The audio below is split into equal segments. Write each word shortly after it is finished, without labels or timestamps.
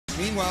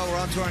Meanwhile, we're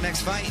on to our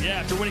next fight.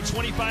 Yeah, after winning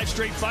 25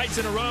 straight fights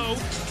in a row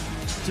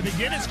to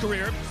begin his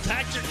career,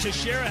 Patrick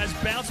Teixeira has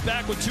bounced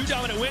back with 2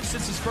 dominant wins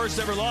since his first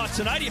ever loss.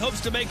 Tonight, he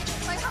hopes to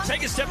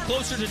take a step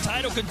closer to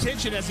title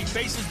contention as he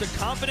faces the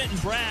confident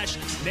and brash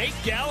Nate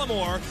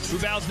Gallimore, who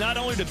vows not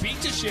only to beat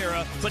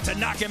Teixeira, but to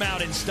knock him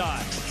out in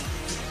style.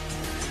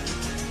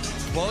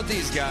 Both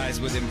these guys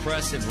with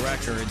impressive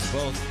records,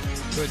 both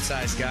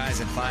good-sized guys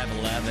at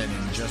 5'11"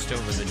 and just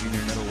over the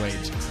junior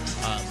middleweight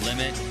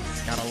limit.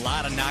 Got a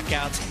lot of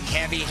knockouts,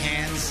 heavy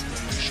hands.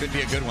 Should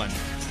be a good one.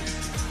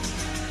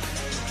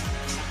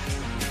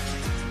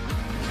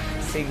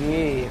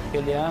 Seguir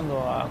peleando,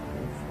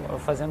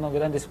 fazendo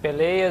grandes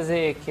peleas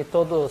e que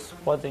todos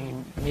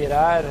podem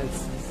mirar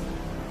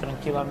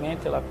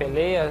tranquilamente a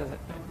peleia.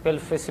 Pelo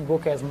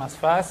Facebook é mais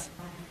fácil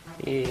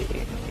e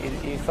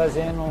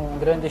fazendo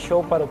grande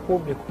show para o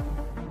público.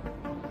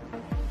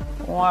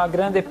 Uma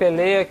grande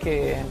peleia que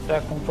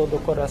entrar com todo o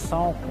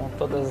coração, com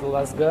todas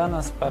as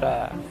ganas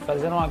para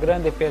fazer uma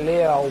grande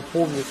peleia ao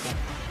público.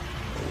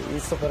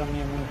 Isso para mim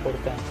é muito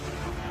importante.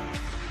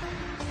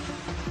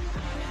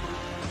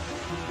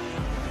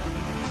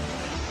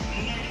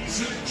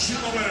 Ladies and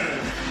gentlemen,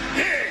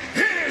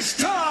 it is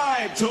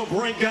time to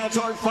bring out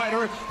our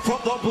fighter from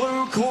the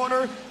blue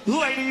corner.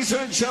 Ladies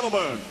and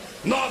gentlemen,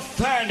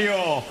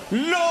 Nathaniel,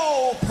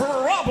 no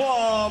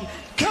problem,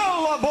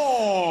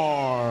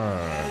 Gallimore.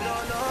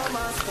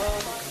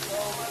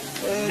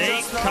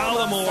 Nate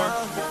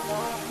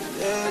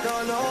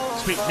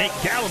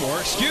Gallimore,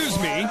 excuse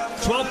me.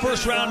 12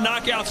 first-round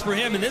knockouts for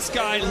him, and this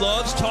guy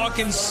loves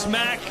talking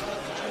smack.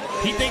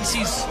 He thinks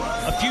he's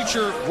a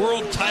future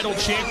world title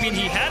champion.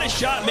 He had a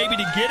shot maybe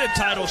to get a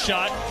title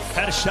shot,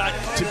 had a shot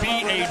to be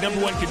a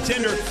 #1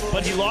 contender,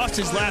 but he lost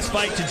his last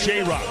fight to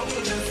J-Rock.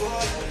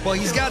 Well,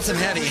 he's got some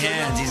heavy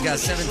hands. He's got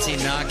 17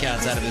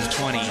 knockouts out of his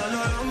 20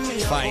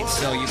 fights,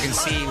 so you can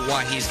see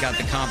why he's got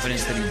the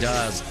confidence that he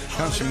does.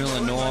 Comes from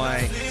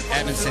Illinois,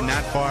 Evanston,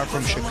 not far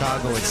from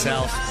Chicago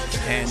itself,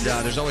 and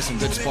there's always some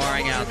good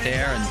sparring out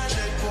there. And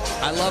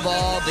I love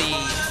all the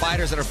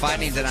fighters that are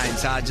fighting tonight,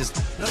 Todd, just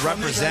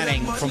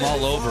representing from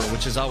all over,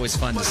 which is always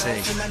fun to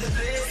see.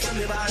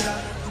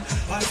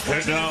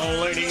 And now,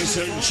 ladies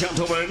and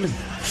gentlemen,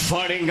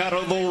 fighting out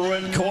of the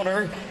red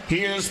corner,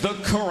 he is the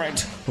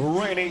current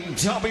reigning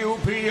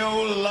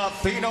WBO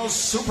Latino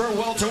Super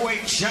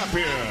Welterweight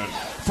Champion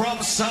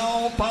from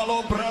Sao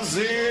Paulo,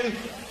 Brazil,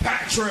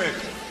 Patrick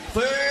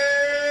Teixeira.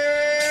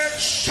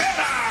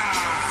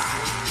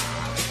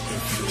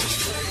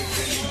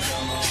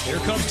 Here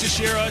comes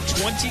Teixeira,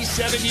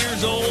 27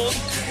 years old.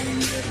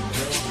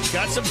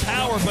 Got some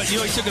power, but, he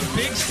took a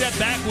big step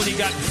back when he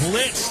got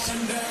blitzed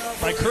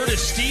by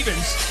Curtis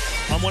Stevens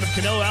on one of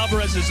Canelo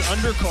Alvarez's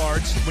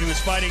undercards when he was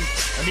fighting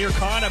Amir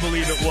Khan, I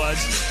believe it was.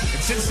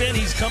 And since then,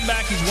 he's come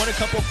back. He's won a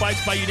couple of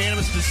fights by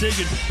unanimous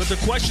decision. But the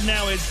question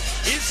now is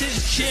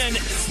his chin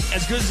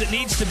as good as it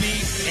needs to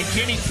be, and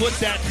can he put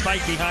that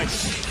fight behind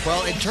him?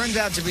 Well, it turns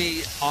out to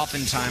be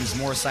oftentimes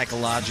more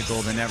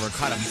psychological than ever.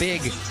 Caught a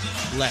big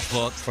left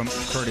hook from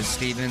Curtis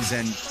Stevens,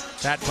 and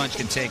that punch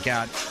can take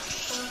out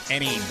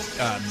any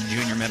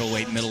junior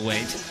middleweight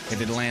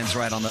if it lands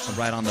right on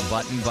the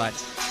button. But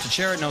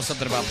Teixeira knows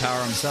something about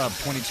power himself.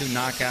 22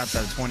 knockouts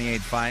out of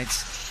 28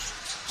 fights.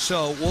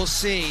 So we'll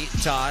see,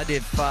 Todd,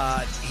 if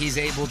he's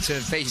able to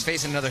he's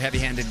facing another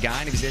heavy-handed guy,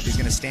 and if he's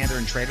going to stand there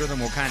and trade with him,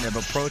 what kind of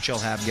approach he'll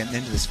have getting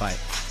into this fight.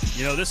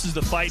 This is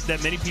the fight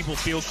that many people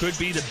feel could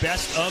be the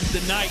best of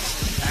the night.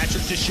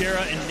 Patrick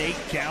Teixeira and Nate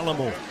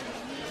Gallimore.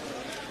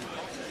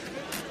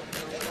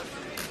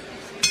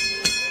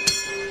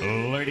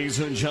 Ladies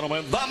and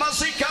gentlemen, damas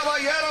y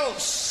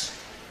caballeros,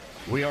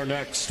 we are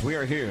next. We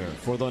are here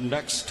for the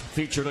next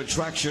featured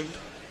attraction,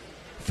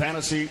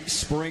 Fantasy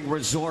Spring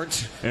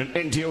Resort in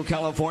Indio,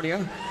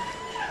 California,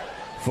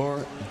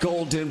 for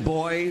Golden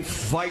Boy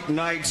Fight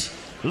Night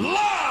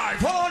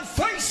live on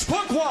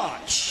Facebook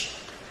Watch.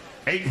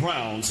 8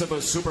 rounds of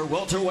the Super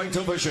Welterweight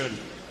division,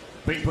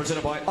 being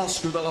presented by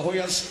Oscar de la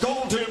Hoya's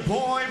Golden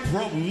Boy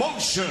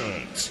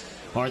Promotions.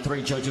 Our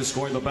 3 judges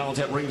scoring the bout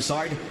at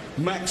ringside: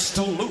 Max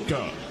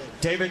DeLuca,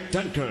 David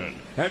Duncan,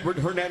 Edward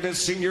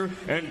Hernandez Sr.,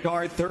 and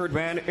our 3rd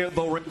man in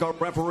the ring, our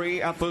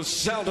referee at the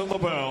sound of the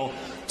bell,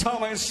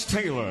 Thomas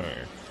Taylor.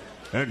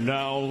 And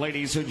now,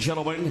 ladies and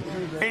gentlemen,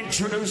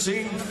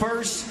 introducing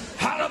first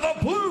out of the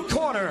blue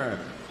corner,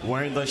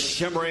 wearing the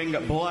shimmering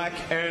black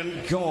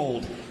and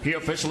gold. He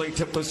officially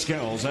tipped the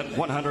scales at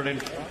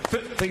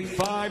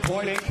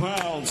 155.8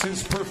 pounds.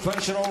 His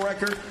professional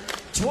record: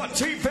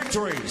 20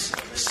 victories,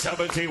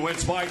 17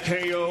 wins by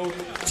KO,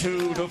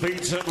 2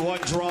 defeats and 1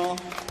 draw.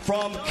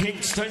 From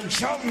Kingston,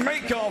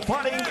 Jamaica,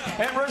 fighting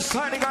and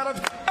residing out of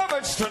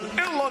Evanston,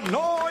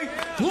 Illinois,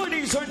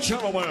 ladies and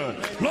gentlemen,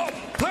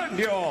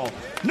 Nathaniel,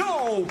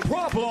 no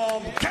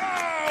problem,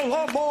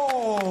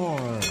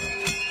 Gallimore.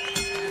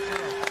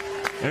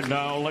 And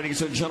now,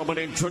 ladies and gentlemen,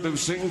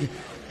 introducing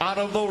out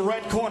of the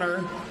red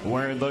corner,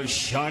 wearing the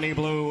shiny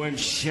blue and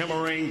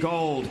shimmering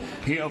gold,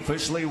 he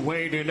officially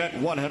weighed in at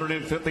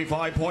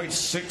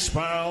 155.6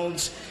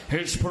 pounds.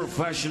 His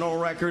professional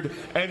record,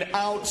 an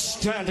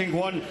outstanding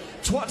one,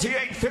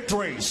 28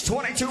 victories,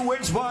 22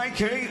 wins by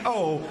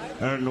KO,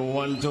 and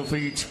 1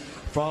 defeat.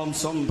 From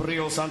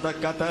Sombrio, Santa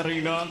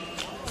Catarina,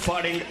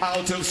 fighting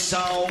out of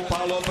Sao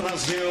Paulo,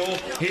 Brazil,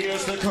 he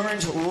is the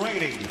current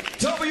reigning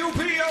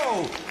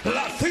WBO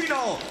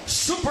Latino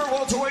Super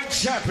Welterweight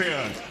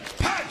Champion,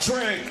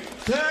 Patrick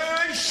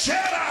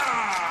Teixeira.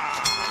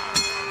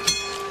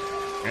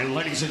 And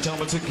ladies and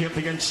gentlemen, to give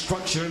the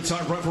instructions,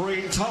 our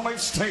referee,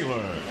 Thomas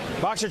Taylor.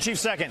 Boxer chief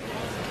second.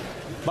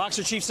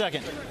 Boxer chief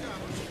second.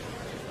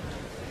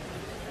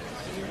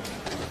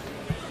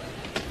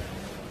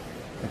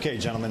 Okay,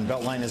 gentlemen,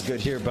 belt line is good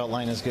here, belt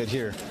line is good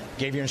here.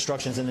 Gave your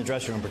instructions in the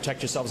dressing room.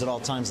 Protect yourselves at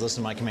all times.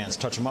 Listen to my commands.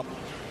 Touch them up.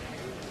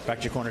 Back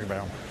to your corner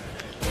barrel.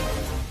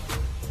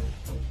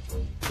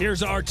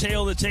 Here's our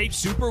tail of the tape.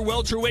 Super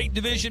welterweight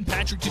division.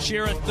 Patrick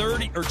Teixeira,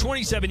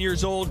 27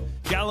 years old.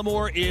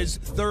 Gallimore is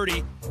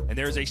 30. And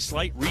there's a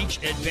slight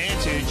reach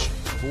advantage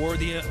for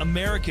the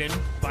American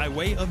by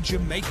way of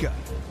Jamaica.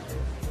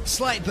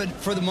 Slight, but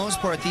for the most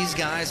part, these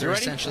guys are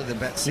essentially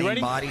the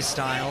same body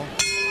style.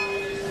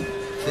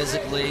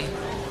 Physically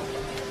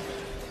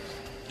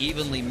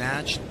evenly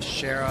matched.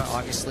 Teixeira,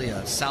 obviously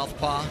a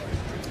southpaw.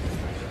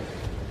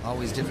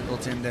 Always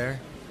difficult in there.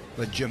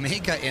 But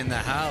Jamaica in the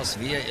house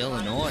via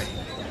Illinois.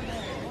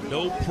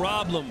 No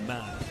problem,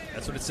 man.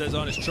 That's what it says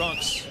on his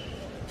trunks.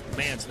 The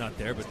man's not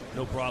there, but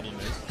no problem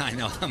is. I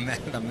know, the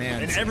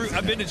man. And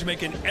I've been to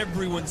Jamaica, and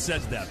everyone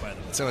says that, by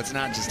the way. So it's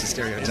not just a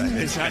stereotype.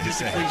 It's not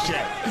just a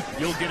cliche.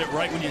 You'll get it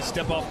right when you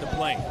step off the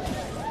plane.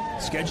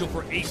 Scheduled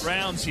for 8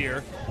 rounds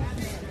here.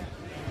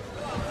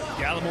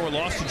 Gallimore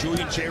lost to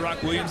Julian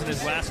J-Rock Williams in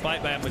his last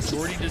fight by a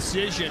majority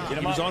decision. He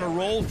was on a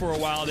roll for a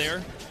while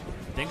there.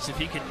 Thinks if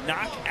he can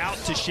knock out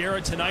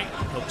Teixeira tonight,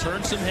 he'll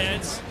turn some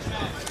heads,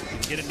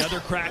 get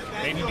another crack,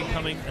 maybe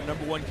becoming a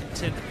 #1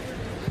 contender.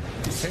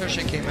 Teixeira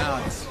came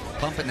out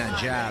pumping that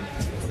jab.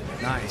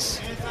 Nice.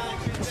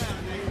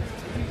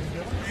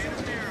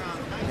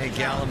 Hey,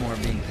 Gallimore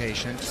being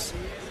patient.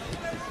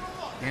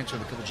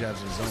 Answered a couple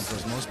jabs of his own for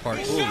the most part.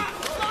 Ooh.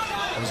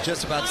 I was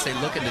just about to say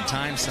looking to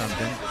time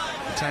something.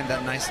 He timed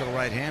that nice little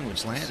right hand,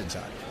 which landed,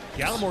 Todd.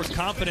 Gallimore's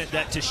confident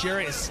that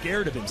Teixeira is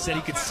scared of him. Said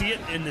he could see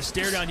it in the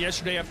stare down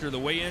yesterday after the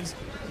weigh-ins.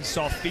 He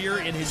saw fear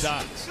in his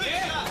eyes.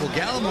 Well,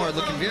 Gallimore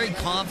looking very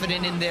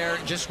confident in there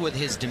just with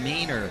his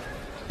demeanor.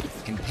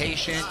 And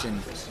patient, and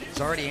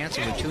he's already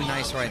answered with 2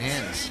 nice right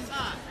hands.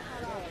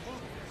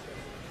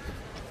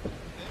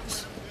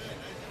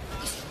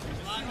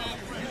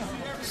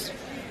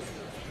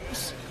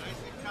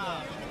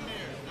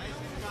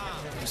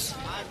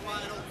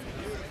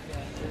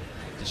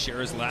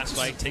 Teixeira's last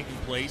fight taking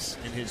place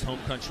in his home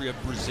country of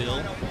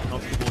Brazil.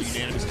 Comfortable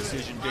unanimous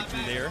decision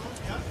victory there.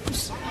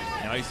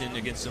 Now he's in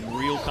against some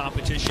real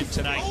competition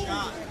tonight.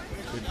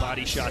 Good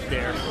body shot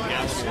there from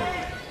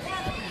Gallimore.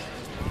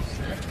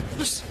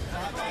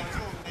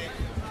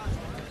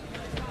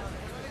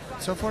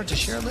 So far,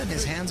 Teixeira letting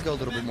his hands go a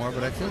little bit more,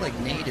 but I feel like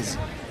Nate is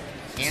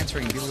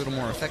answering, be a little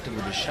more effective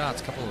with his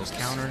shots. A couple of those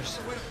counters.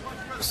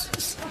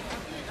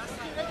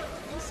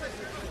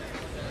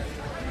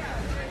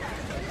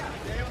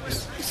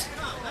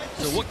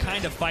 So what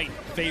kind of fight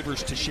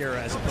favors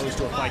Teixeira as opposed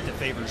to a fight that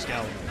favors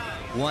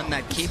Gallimore? One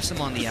that keeps him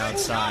on the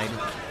outside,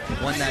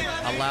 one that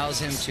allows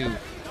him to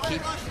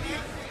keep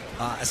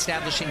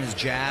establishing his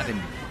jab and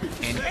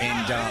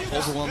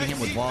overwhelming him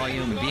with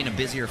volume and being a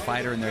busier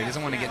fighter in there. He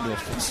doesn't want to get into a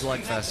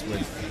slugfest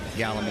with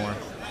Gallimore.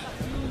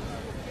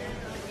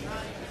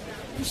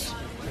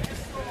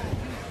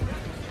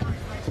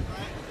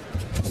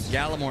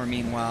 Gallimore,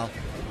 meanwhile,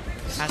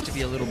 has to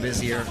be a little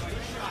busier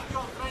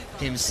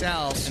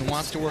himself and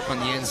wants to work on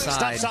the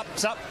inside.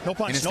 Stop. No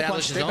punch. And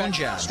establish his own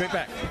jab. Straight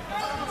back.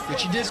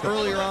 Which he did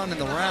earlier on in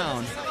the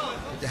round,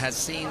 but has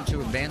seemed to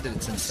abandon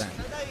it since then.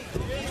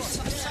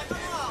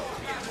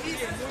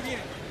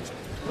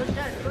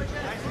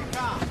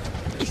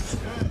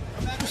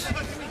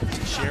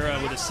 Teixeira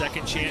with a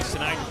second chance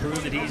tonight to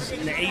prove that he's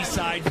an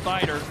A-side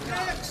fighter.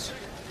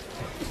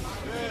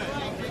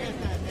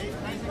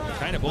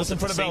 Kind of both at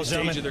the same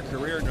stage of their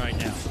career right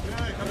now.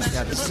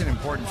 Yeah, this is an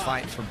important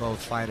fight for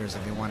both fighters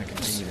if they want to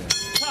continue to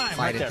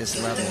fight at this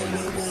level and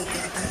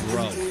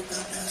grow.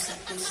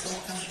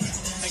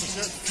 Thank you,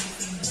 sir.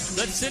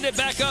 Let's send it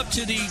back up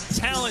to the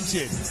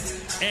talented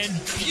and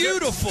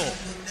beautiful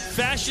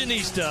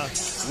fashionista,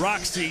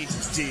 Roxy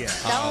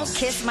Diaz. Don't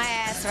kiss my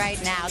ass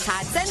right now,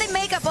 Todd. Send the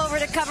makeup over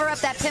to cover up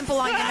that pimple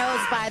on your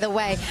nose, by the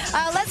way.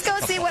 Let's go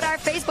see what our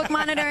Facebook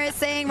monitor is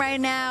saying right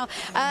now.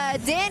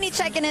 Danny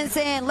checking in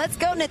saying, let's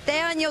go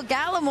Nathaniel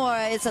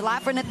Gallimore. It's a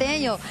lot for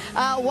Nathaniel.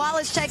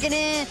 Wallace checking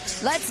in.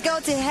 Let's go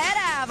to Head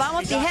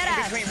Vamos to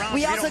Head.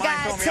 We also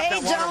got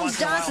Tay Jones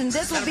Johnson.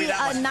 This will be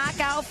a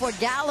knockout for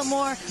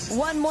Gallimore.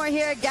 One more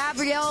here.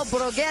 Gabriel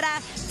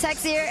Bruguera.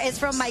 Text here is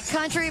from my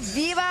country.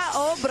 Viva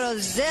o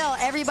Brazil.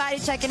 Everybody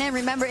checking in.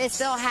 Remember, Remember, it's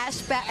still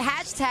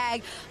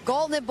hashtag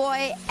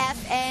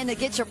GoldenBoyFN to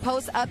get your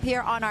posts up here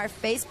on our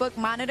Facebook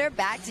monitor.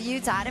 Back to you,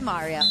 Todd and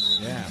Mario.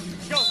 Yeah.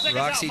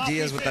 Roxy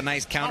Diaz with a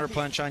nice counter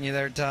punch on you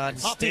there, Todd.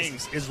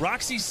 Stings. Is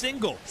Roxy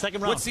single?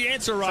 Second round. What's the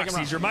answer,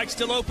 Roxy? Is your mic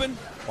still open?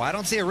 Well, I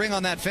don't see a ring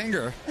on that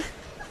finger.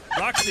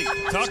 Roxy,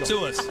 talk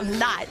to us.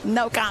 Not.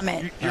 No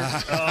comment.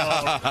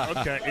 Oh,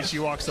 okay. And she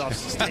walks off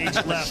stage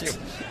left.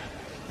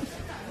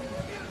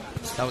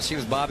 She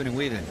was bobbing and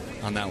weaving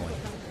on that one.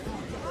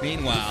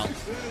 Meanwhile,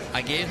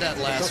 I gave that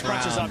last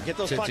round to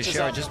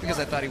Teixeira just because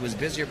I thought he was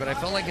busier, but I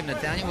felt like if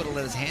Nathaniel would have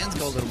let his hands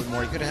go a little bit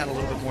more, he could have had a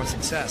little bit more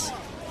success.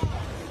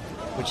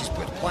 Which is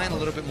applying a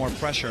little bit more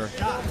pressure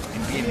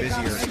and being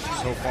busier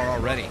so far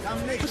already.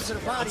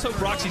 Let's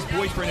hope Roxy's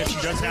boyfriend, if she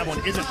does have one,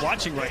 isn't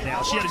watching right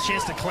now. She had a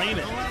chance to claim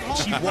it.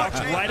 She walked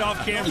right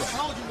off camera.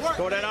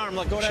 Go that arm.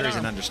 Look, go that arm. Sure, he's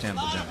an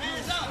understandable gentleman.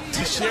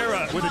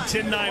 Teixeira with a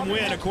 10-9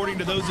 win, according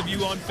to those of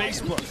you on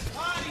Facebook.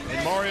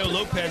 And Mario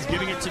Lopez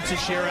giving it to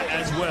Teixeira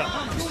as well.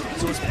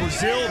 So it's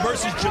Brazil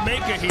versus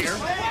Jamaica here.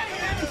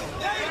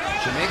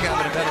 Jamaica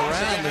having a better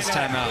round this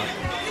time out.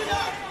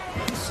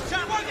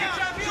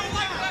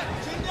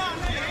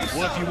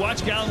 Well, if you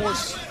watch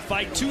Gallimore's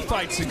fight 2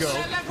 fights ago,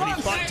 when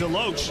he fought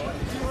Deloach,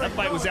 that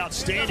fight was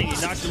outstanding.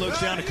 He knocked Deloach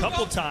down a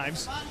couple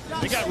times.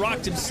 They got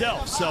rocked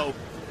himself. So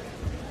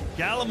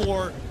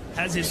Gallimore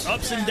has his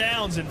ups and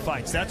downs in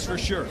fights, that's for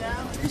sure.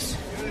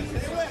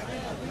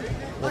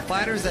 Well,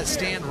 fighters that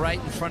stand right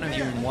in front of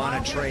you and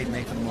want to trade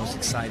make for the most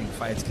exciting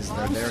fights because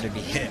they're there to be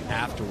hit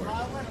afterward.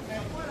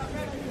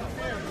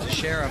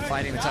 Teixeira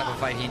fighting the type of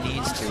fight he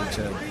needs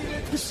to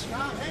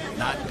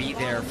not be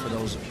there for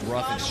those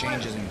rough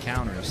exchanges and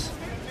counters.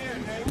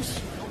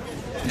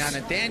 Now,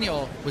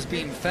 Nathaniel was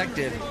being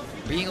effective,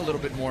 being a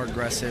little bit more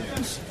aggressive,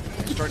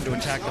 starting to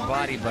attack the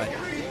body, but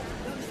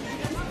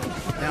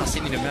now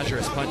seeming to measure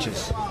his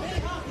punches.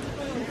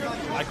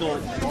 Michael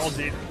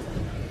Baldi,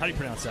 how do you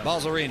pronounce that?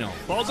 Balzarino.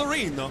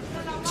 Balzarino.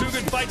 2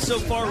 good fights so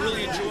far,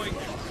 really enjoying.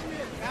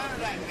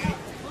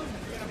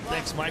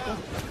 Thanks, Michael.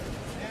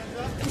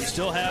 And we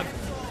still have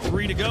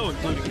 3 to go,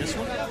 including this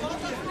one.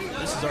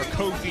 This is our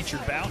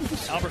co-featured bout.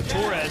 Albert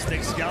Torres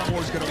thinks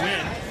Gallimore's going to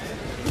win.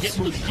 Get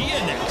Munguia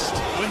next.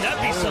 Wouldn't that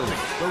be something?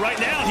 But right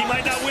now, he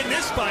might not win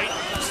this fight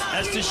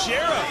as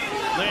Teixeira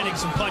landing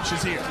some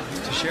punches here.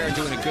 Teixeira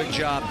doing a good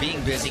job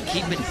being busy,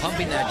 keeping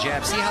pumping that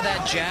jab. See how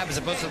that jab, as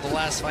opposed to the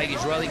last fight,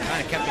 he's really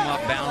kind of kept him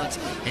off balance,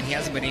 and he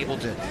hasn't been able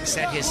to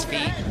set his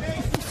feet.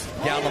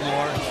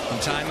 Gallimore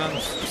and time him.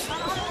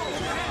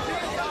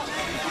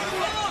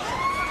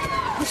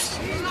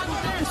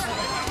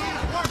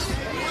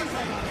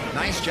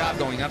 Nice job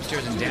going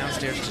upstairs and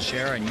downstairs to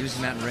Teixeira and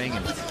using that ring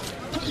and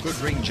good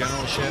ring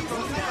generalship.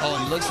 Oh,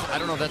 and looks, I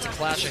don't know if that's a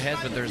clash of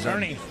heads, but there's a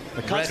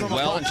red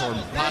welt or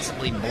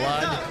possibly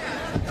blood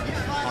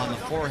on the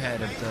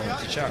forehead of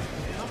Teixeira.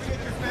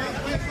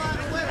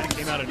 That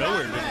came out of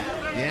nowhere, didn't it?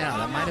 Yeah,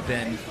 that might have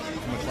been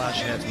from a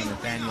clash of heads when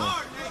Nathaniel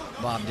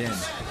bobbed in.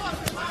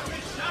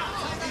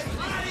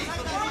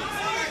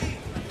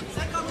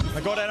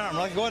 Let go of that arm.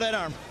 Let go of that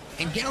arm.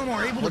 And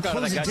Gallimore able to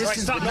close the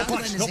distance, but not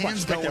letting his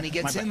hands go when he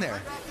gets in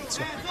there.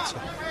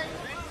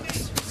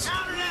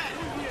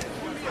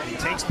 He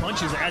takes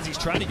punches as he's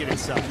trying to get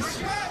inside.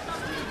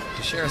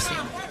 Teixeira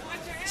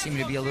seemed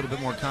to be a little bit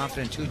more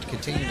confident, too, to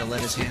continue to let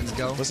his hands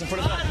go. Listen for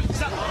the bell.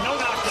 Stop. No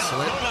knockdown.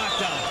 Slip. No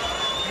knockdown.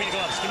 Give me the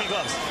gloves. Give me the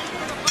gloves.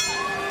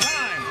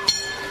 Time.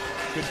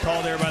 Good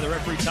call there by the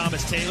referee,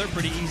 Thomas Taylor.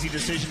 Pretty easy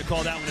decision to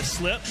call that one a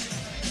slip.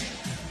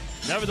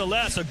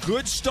 Nevertheless, a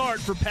good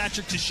start for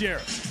Patrick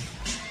Teixeira.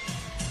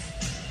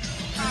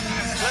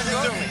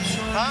 Listen to me,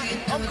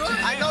 huh? I'm good.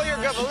 I know you're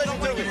good, but listen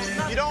to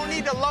me. You don't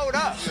need to load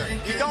up.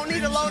 You don't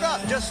need to load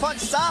up. Just punch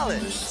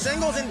solid.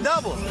 Singles and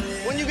doubles.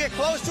 When you get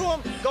close to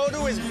him, go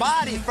to his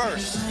body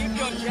first. Keep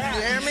your jab.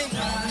 You hear me?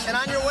 And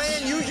on your way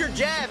in, use your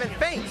jab and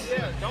feint.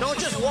 Don't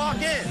just walk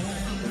in.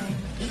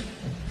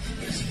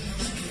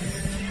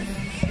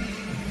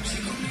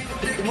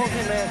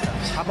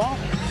 ¿Ah, bom?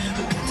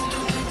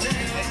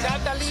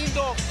 Está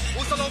lindo,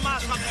 úsalo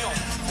más, campeón.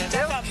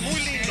 Está muy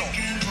lindo.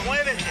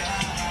 Muévete.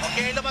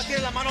 Ok, nomás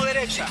tiene la mano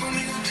derecha.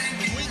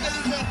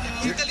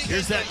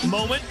 Here's that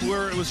moment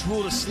where it was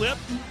ruled a slip.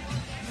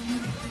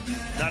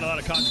 Not a lot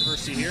of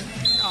controversy here.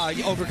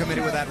 He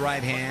overcommitted with that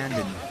right hand,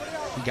 and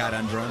he got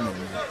under him and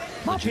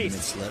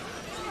legitimate slip.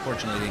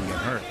 Fortunately, he didn't get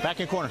hurt. Back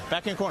in corner.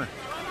 Back in corner.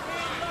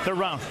 Third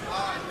round.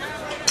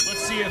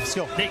 Let's see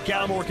if Nate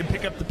Gallimore can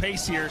pick up the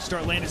pace here,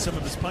 start landing some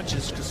of his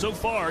punches, because so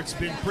far it's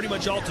been pretty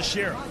much all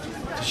Teixeira.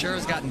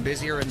 Teixeira's gotten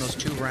busier in those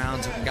 2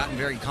 rounds, gotten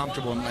very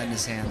comfortable in letting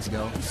his hands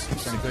go.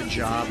 He's done a good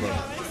job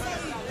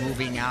of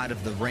moving out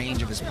of the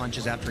range of his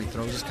punches after he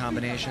throws his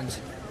combinations.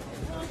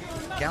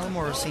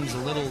 Gallimore seems a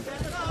little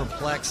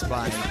perplexed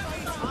by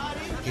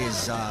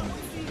his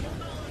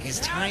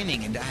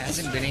timing and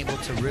hasn't been able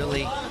to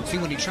really see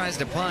when he tries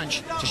to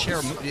punch.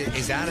 Teixeira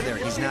is out of there.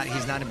 He's not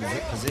in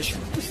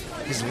position.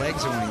 His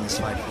legs are winning this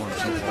fight for him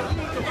so far.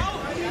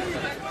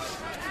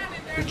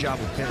 Good job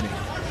with pivoting.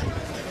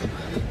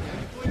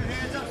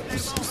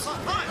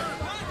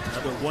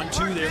 Another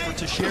 1-2 there for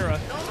Teixeira.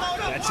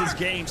 That's his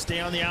game. Stay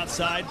on the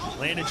outside,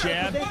 land a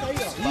jab,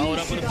 followed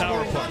up with a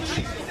power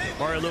punch.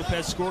 Mario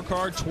Lopez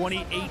scorecard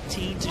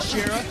 2018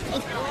 Teixeira.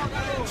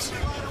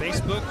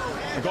 Facebook.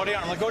 Go to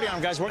the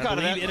arm, guys. Work out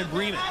of that. In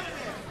agreement.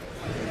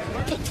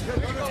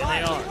 And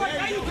they are.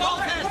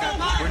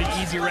 Pretty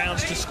easy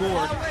rounds to score.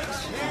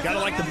 You gotta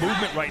like the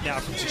movement right now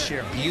from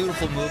Teixeira.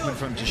 Beautiful movement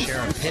from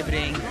Teixeira,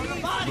 pivoting,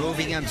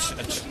 moving him.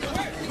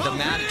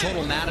 The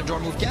total matador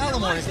move.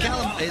 Gallimore, his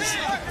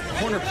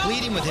corner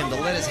pleading with him to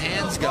let his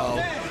hands go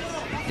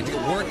and to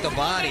work the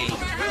body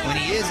when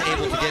he is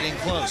able to get in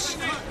close.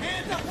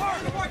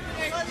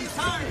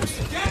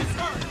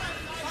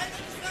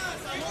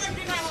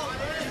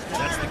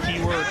 That's the key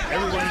word.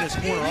 Everyone in this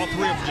corner, all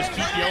three of them, just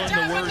keep yelling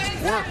the words,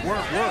 work,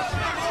 work, work.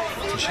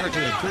 Teixeira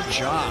doing a good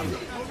job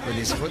with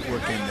his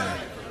footwork in there.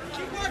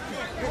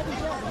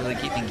 Really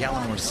keeping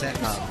Gallimore set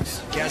up.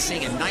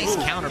 Guessing a nice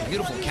counter,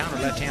 beautiful counter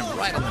left hand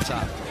right on the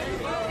top.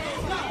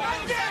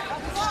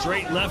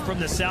 Straight left from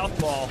the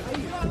southpaw,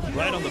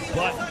 right on the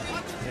butt.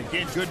 And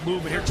again, good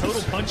movement here.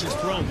 Total punches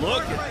thrown.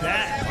 Look at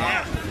that.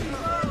 Yeah.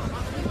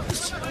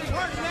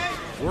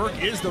 Work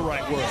is the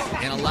right word.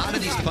 And a lot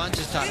of these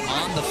punches taught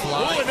on the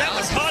fly. Oh, and that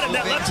was caught him.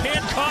 That left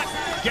hand caught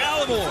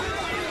Gallimore.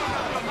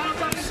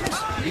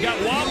 He got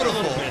wobbled a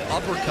little bit.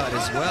 Uppercut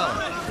as well.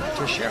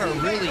 Teixeira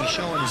really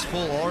showing his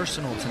full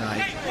arsenal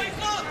tonight.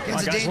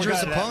 Against a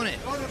dangerous opponent.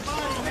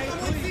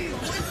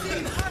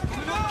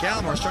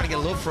 Gallimore's trying to get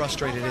a little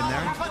frustrated in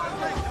there.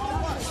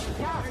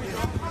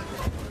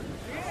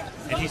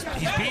 And he's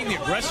being the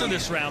aggressor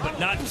this round, but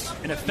not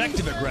an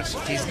effective aggressor.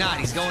 He's not.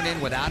 He's going in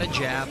without a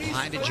jab,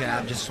 behind a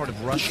jab, just sort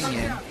of rushing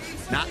in,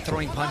 not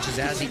throwing punches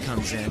as he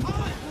comes in.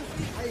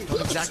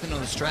 Don't exactly know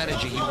the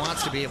strategy. He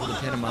wants to be able to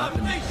pin him up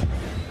and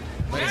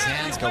let his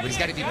hands go, but he's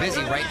got to be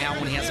busy right now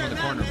when he has him in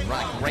the corner,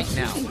 right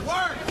now.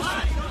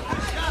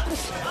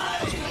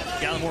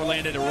 Gallimore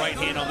landed a right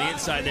hand on the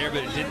inside there,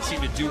 but it didn't seem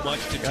to do much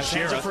to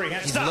Teixeira.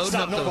 He's loading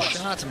up those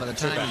shots, and by the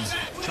time he's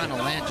trying to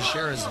land,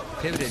 Teixeira's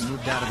pivoted and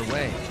moved out of the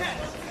way.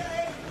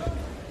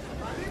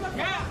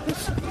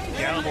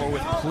 Gallimore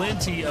with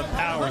plenty of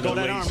power, though,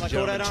 ladies and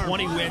gentlemen.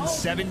 20 wins,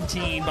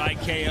 17 by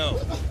KO.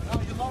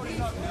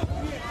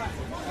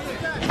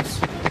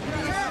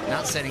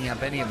 Not setting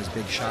up any of his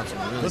big shots.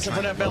 Really listen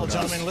for that bell,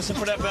 gentlemen. Listen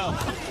for that bell.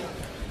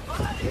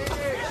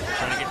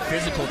 Trying to get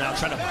physical now,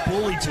 trying to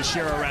bully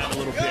Teixeira around a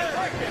little bit.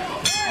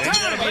 Maybe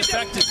that'll be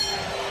effective.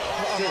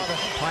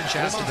 Punch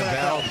after the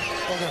bell.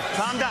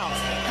 Calm down.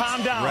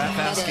 Calm down. Ref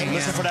asking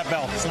listen for that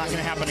bell. It's not going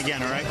to happen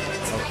again, all right?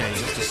 Okay,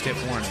 just a stiff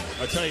warning.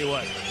 I'll tell you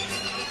what.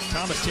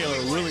 Thomas Taylor,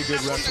 a really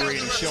good referee,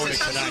 and showing it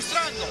tonight.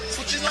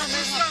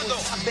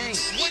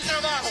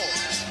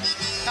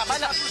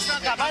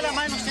 Trabalha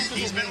mais no centro do ringue.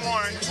 He's been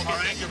warned. All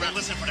right, you're right.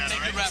 Listen for that, all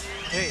right?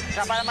 Ei,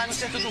 trabalha mais no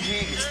centro do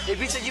ringue.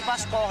 Evita de ir para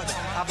as cordas,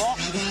 tá bom?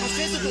 No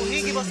centro do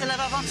ringue você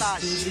leva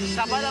vantagem.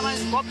 Trabalha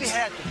mais golpe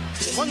reto.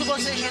 Quando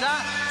você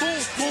girar,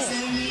 pum, pum.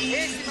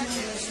 Esse vai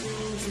ser.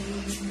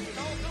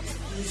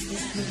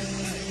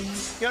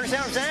 You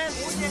understand what I'm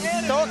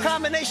saying? Throw a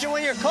combination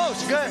when you're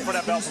close. Good. For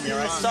that bell from you,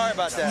 right? Sorry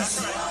about that.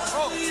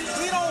 Bro, we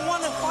don't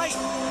want to fight.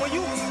 When you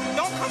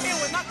don't come in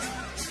with nothing.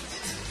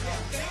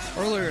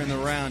 Earlier in the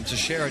round,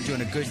 Teixeira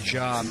doing a good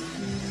job.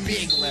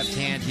 Big left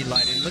hand he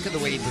lighted. Look at the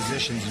way he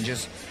positions and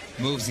just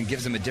moves and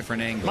gives him a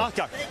different angle.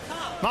 Mouthguard.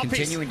 Mouthpiece.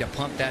 Continuing to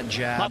pump that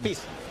jab.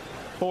 Mouthpiece.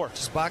 4.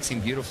 Just boxing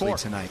beautifully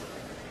tonight.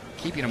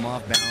 Keeping him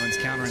off balance,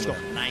 countering with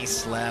a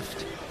nice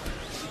left.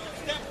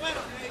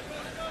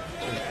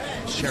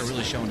 Teixeira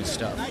really showing his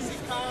stuff.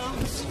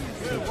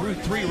 So through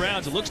 3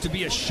 rounds, it looks to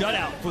be a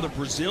shutout for the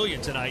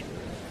Brazilian tonight,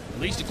 at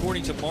least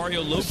according to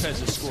Mario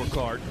Lopez's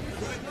scorecard.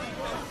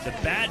 The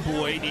bad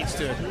boy needs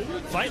to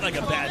fight like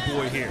a bad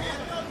boy here.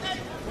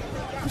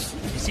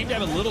 He seemed to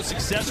have a little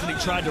success when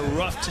he tried to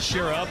rough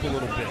Teixeira up a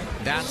little bit.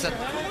 That's at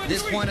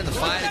this point of the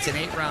fight, it's an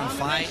 8-round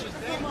fight.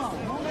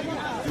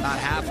 About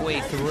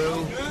halfway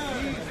through.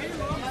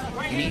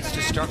 He needs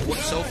to start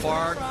so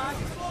far.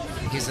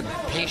 His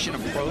patient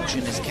approach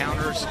and his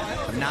counters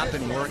have not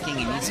been working.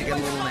 He needs to get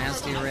a little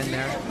nastier in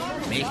there,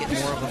 make it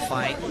more of a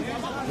fight,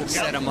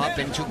 set him up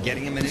into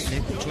getting him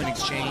into an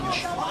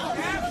exchange. Well,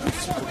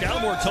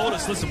 Gallimore told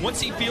us, listen,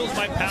 once he feels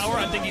my power,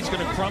 I think he's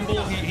going to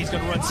crumble. He's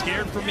going to run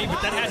scared from me,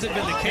 but that hasn't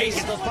been the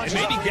case. And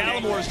maybe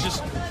Gallimore's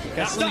just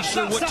not really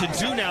sure what to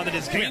do now that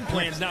his game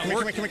plan's not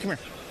working. Come here.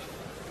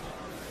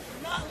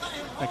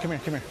 Come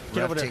here.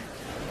 Get over there.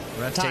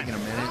 Ref taking a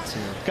minute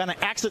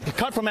to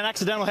cut from an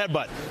accidental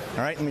headbutt.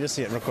 All right, let me just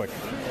see it real quick.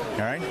 All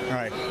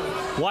right.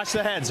 Watch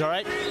the heads. All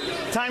right.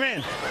 Time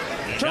in.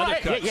 Another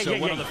cut. So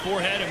one on the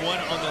forehead and one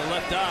on the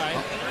left eye.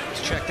 It's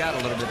checked out a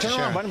little bit. Turn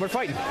around, buddy. We're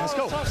fighting. Let's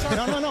go.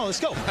 No.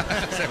 Let's go.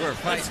 We're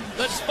fighting.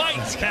 Let's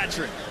fight,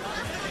 Patrick.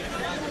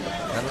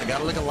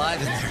 Gotta look alive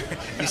in there.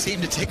 He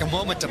seemed to take a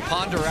moment to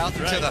ponder out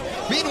into the.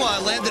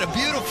 Meanwhile, landed a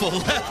beautiful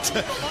left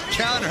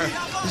counter.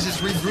 He's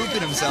just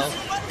regrouping himself.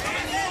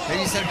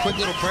 Maybe he's had a quick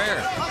little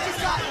prayer.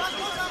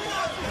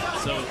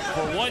 So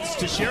for once,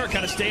 Teixeira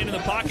kind of staying in the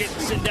pocket,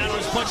 sitting down on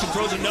his punch, and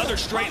throws another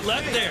straight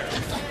left there.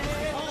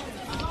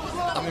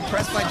 I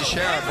impressed by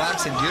Teixeira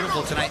boxing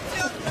beautiful tonight.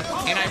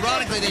 And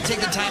ironically, they take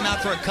the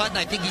timeout for a cut, and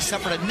I think he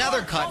suffered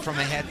another cut from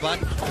a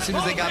headbutt as soon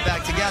as they got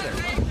back together.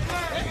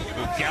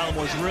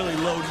 Gallimore's really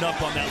loading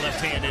up on that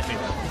left hand, isn't he?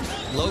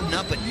 Loading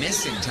up and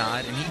missing,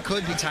 Todd, and he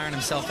could be tiring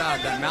himself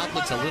out. That mouth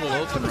looks a little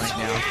open right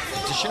now.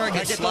 If Teixeira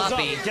gets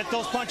sloppy. Get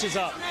those punches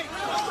up.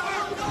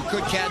 He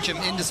could catch him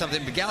into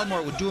something, but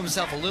Gallimore would do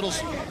himself a little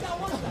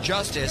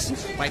justice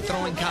by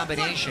throwing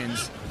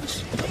combinations.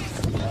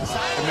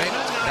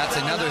 That's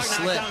another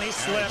slip. He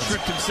slipped.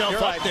 Tripped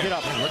himself up there. Get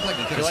up. It looked like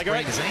he could have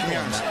sprained his ankle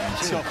on that one,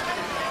 Let's too. go.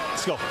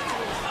 Let's go.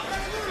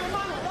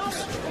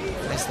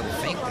 Nice little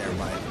feint there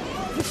by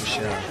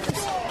Teixeira.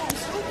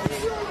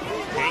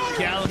 Hank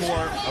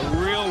Gallimore, a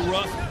real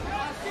rough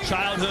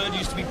childhood,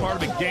 used to be part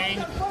of a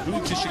gang,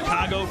 moved to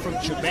Chicago from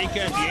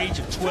Jamaica at the age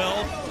of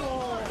 12.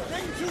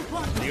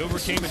 He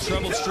overcame a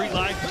troubled street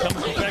life, become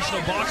a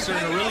professional boxer,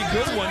 and a really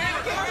good one.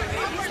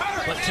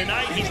 But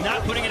tonight, he's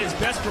not putting in his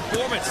best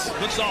performance.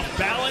 Looks off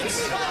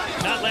balance,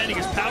 not landing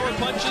his power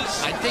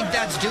punches. I think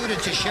that's due to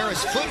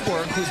Teixeira's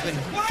footwork, who's been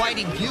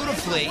fighting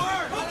beautifully,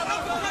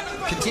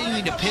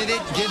 continuing to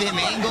pivot, give him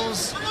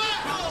angles,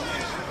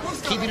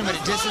 keeping him at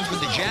a distance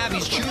with the jab.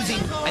 He's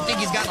choosing, I think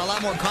he's gotten a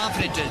lot more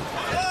confident to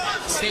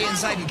stay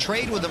inside and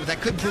trade with him.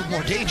 That could prove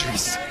more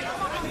dangerous.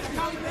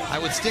 I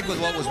would stick with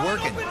what was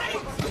working.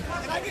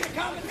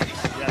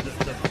 Yeah,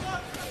 the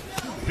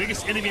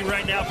biggest enemy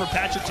right now for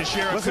Patrick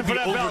Teixeira could be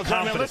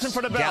overconfidence. Listen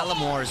for the bell.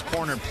 Gallimore's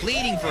corner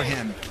pleading for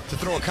him to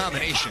throw a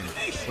combination,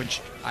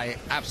 which I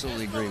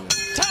absolutely agree with.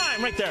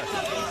 Time right there.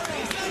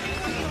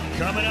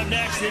 Coming up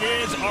next, it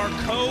is our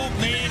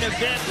co-main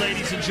event,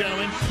 ladies and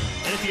gentlemen.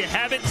 And if you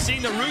haven't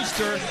seen the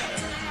Rooster,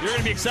 you're going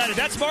to be excited.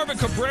 That's Marvin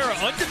Cabrera,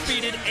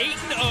 undefeated,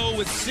 8-0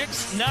 with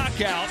 6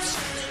 knockouts.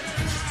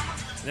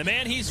 The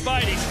man he's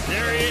fighting,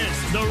 there he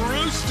is, the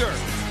Rooster,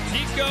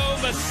 Nico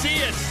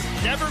Macias,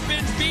 never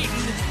been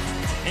beaten,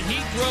 and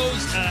he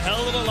throws a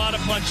hell of a lot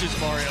of punches,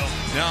 Mario.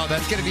 No,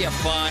 that's going to be a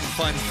fun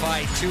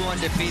fight. 2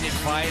 undefeated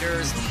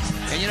fighters.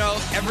 And, you know,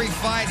 every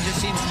fight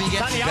just seems to be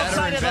getting better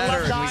and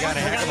better. And we got a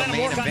heck of a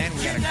main event.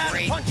 We got a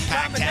great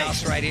packed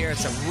house right here.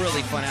 It's a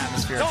really fun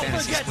atmosphere at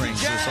Fantasy Springs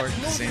Resort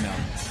and Casino.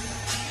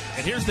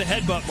 And here's the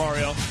headbutt,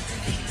 Mario.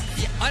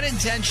 Yeah,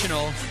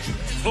 unintentional.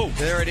 Oh,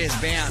 there it is,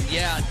 bam.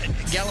 Yeah,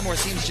 Gallimore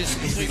seems just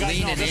to be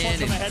leaning in. This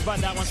one's from a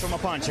headbutt, that one's from a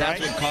punch, that's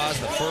right? what caused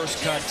the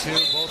first cut, too.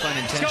 Both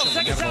unintentional,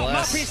 but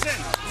nevertheless. Mouthpiece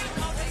in.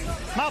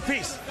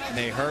 Mouthpiece.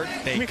 They hurt,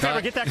 they Do me a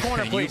favor, get that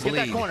corner, please. Get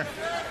that corner.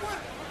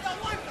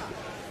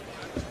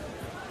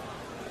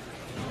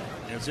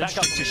 It was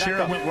interesting.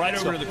 Teixeira went right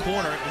over to the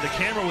corner, and the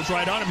camera was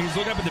right on him. He was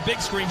looking up at the big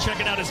screen,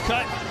 checking out his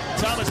cut.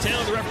 Thomas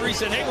Taylor, the referee,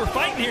 said, "Hey, we're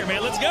fighting here,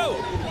 man. Let's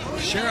go."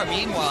 Teixeira,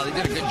 meanwhile, he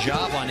did a good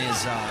job on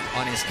his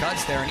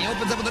cuts there, and he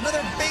opens up with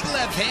another big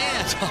left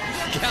hand on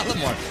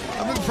Gallimore.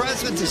 I'm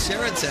impressed with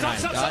Teixeira tonight.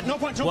 Stop. No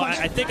punch, no well, punch.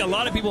 I think a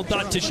lot of people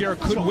thought Teixeira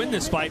could win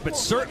this fight, but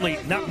certainly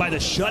not by the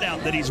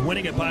shutout that he's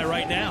winning it by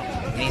right now.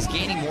 And he's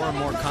gaining more and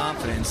more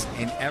confidence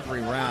in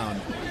every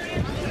round.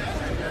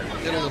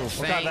 Did a little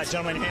feint. That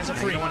gentleman, hands are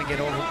free. You don't want to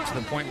get over to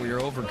the point where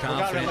you're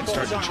overconfident and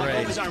start to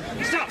trade. Stop.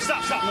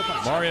 No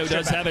punch. Mario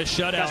does have a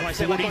shutout,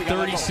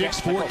 40-36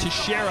 for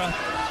Teixeira.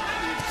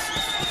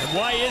 And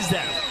why is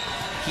that?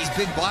 He's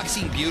been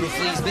boxing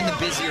beautifully. He's been the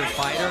busier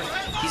fighter.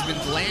 He's been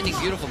landing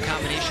beautiful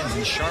combinations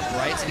and sharp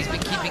rights, and he's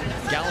been keeping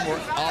Gallimore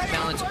off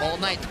balance all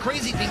night. The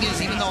crazy thing is,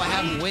 even though I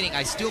have him winning,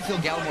 I still feel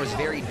Gallimore is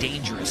very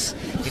dangerous.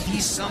 If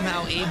he's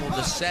somehow able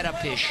to set up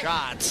his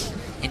shots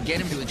and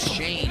get him to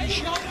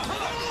exchange,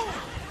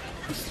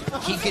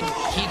 he could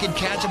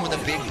catch him with a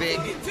big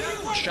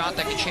shot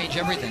that could change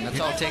everything. That's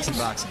all it takes in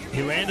boxing.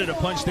 He landed a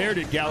punch there,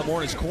 did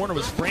Gallimore. His corner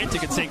was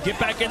frantic and saying, "Get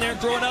back in there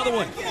and throw another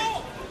one."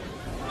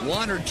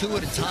 1 or 2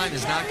 at a time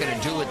is not going to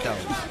do it, though.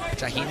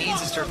 So he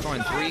needs to start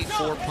throwing 3,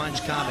 4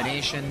 punch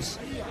combinations.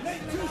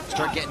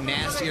 Start getting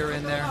nastier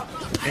in there.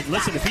 And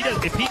listen, if he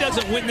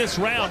doesn't win this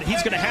round,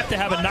 he's going to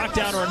have a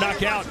knockdown or a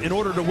knockout in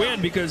order to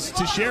win, because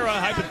Teixeira,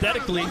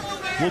 hypothetically,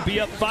 will be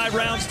up 5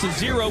 rounds to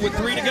 0 with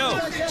 3 to go.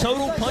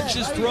 Total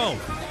punches thrown.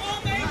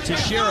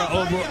 Teixeira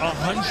over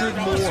 100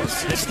 more than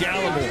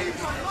Gallimore.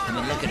 I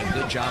mean, look at a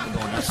good job of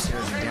going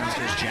upstairs and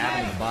downstairs,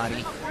 jabbing the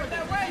body.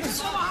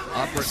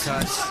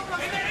 Uppercuts,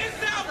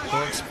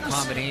 hooks,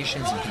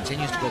 combinations, and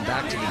continues to go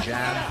back to the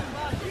jab.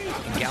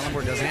 And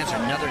Gallimore doesn't answer.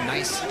 Another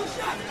nice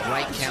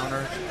right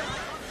counter.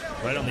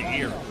 Right on the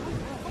ear.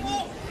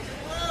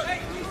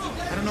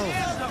 I don't know if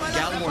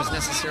Gallimore's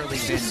necessarily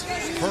been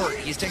hurt.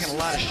 He's taken a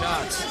lot of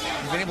shots.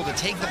 He's been able to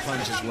take the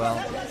punches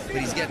well,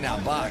 but he's getting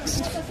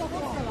outboxed.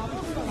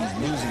 He's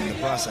losing in the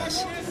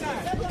process.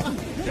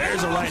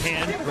 There's a right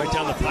hand right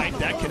down the pipe.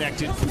 That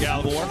connected for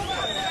Gallimore.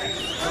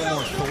 A little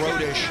more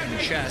throatish in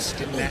the chest.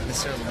 Didn't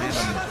necessarily land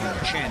on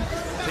the chin.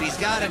 But he's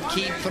got to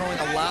keep throwing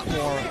a lot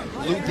more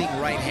looping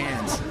right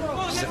hands,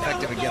 which is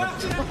effective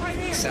against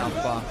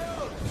southpaw.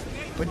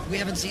 But we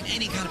haven't seen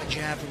any kind of a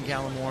jab from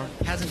Gallimore.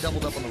 Hasn't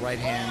doubled up on the right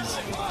hands.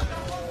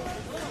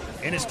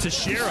 And it's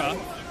Teixeira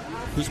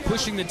who's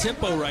pushing the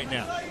tempo right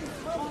now.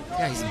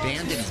 Yeah, he's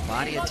abandoned his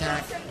body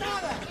attack.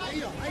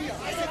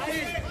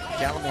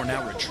 Gallimore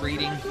now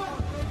retreating.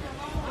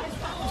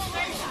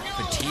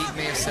 Fatigue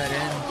may have set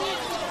in.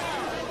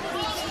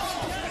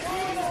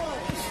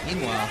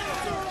 Meanwhile,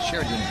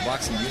 Teixeira doing the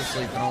boxing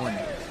beautifully, throwing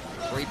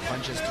great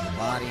punches to the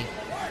body.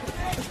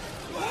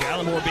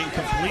 Gallimore being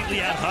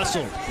completely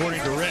out-hustled,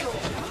 according to Rick.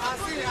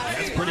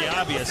 That's pretty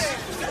obvious.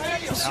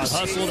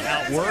 Out-hustled,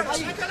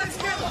 outworked.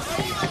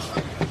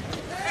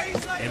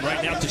 And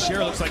right now,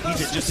 Teixeira looks like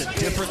he's at just a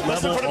different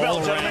level all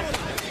around.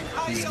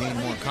 He's gained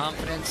more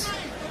confidence,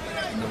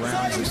 and the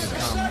rounds have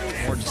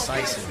become more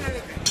decisive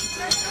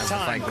as the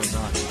fight goes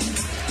on.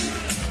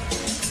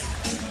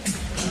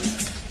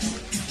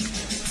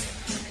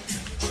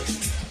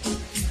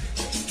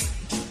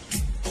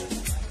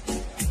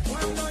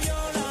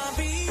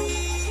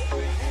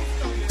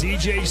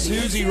 DJ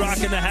Susie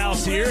rocking the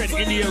house here in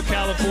Indio,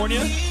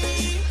 California.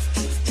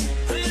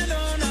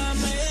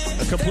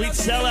 A complete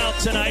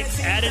sellout tonight.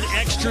 Added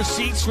extra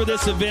seats for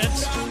this event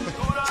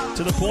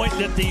to the point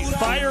that the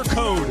fire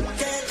code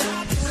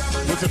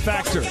was a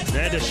factor.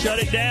 They had to shut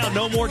it down.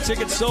 No more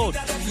tickets sold.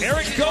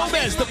 Eric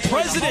Gomez, the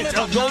president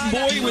of Golden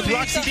Boy with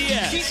Roxy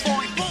Diaz.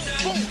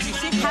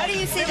 How do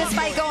you see this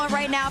fight going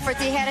right now for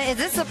Teixeira? Is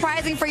this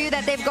surprising for you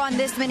that they've gone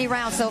this many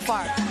rounds so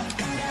far?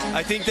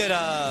 I think that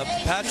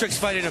Patrick's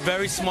fighting a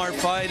very smart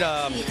fight.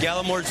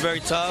 Gallimore's very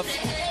tough.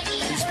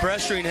 He's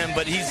pressuring him,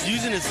 but he's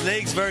using his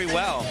legs very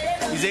well.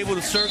 He's able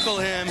to circle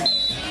him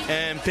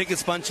and pick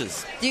his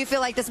punches. Do you feel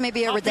like this may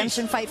be a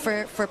redemption fight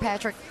for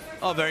Patrick?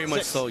 Oh, very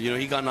much so. You know,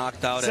 he got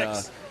knocked out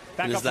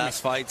in his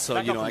last fight, so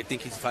you know, I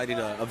think he's fighting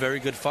a very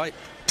good fight.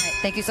 Right,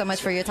 thank you so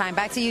much for your time.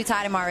 Back to you,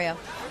 Todd and Mario.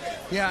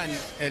 Yeah,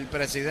 and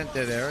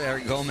presidente there,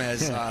 Eric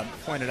Gomez,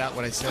 pointed out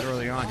what I said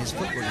earlier on. His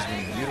footwork has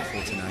been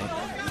beautiful tonight,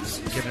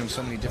 giving him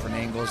so many different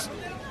angles,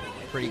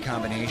 pretty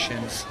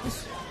combinations,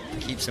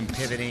 keeps him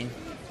pivoting,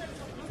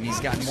 and he's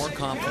gotten more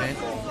confident,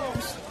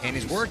 and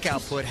his work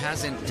output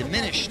hasn't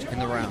diminished in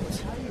the rounds.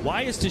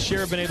 Why has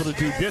Teixeira been able to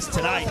do this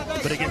tonight,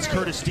 but against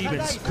Curtis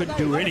Stevens couldn't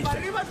do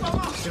anything? You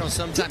know,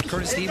 sometimes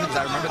Curtis Stevens,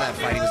 I remember that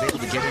fight, he was able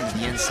to get into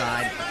the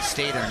inside,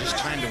 stay there, and just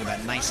timed it with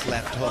that nice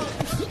left hook.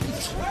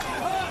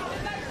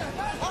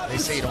 They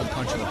say you don't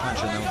punch with a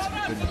puncher, and that was a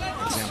good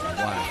example of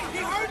why.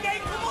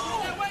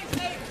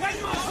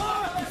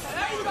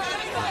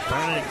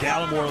 Vernon and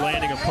Gallimore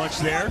landing a punch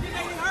there.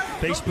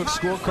 Facebook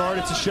scorecard,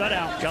 it's a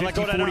shutout,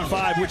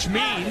 50-45, which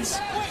means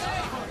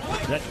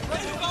that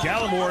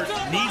Gallimore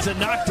needs a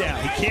knockdown.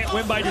 He can't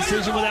win by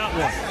decision without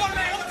one.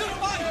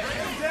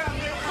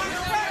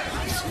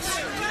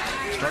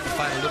 Starting to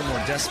fight a little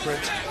more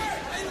desperate.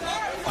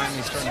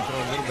 Finally starting to throw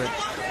a little bit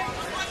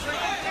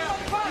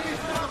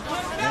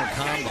more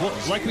calm.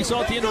 Well, like we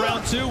saw at the end of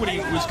round two when he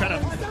was kind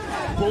of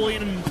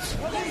bullying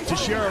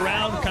Teixeira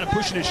around, kind of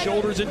pushing his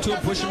shoulders into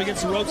him, pushing him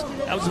against the ropes.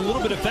 That was a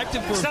little bit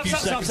effective for a few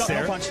seconds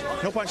there. No punch.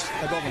 No punch.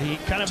 He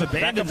kind of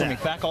abandoned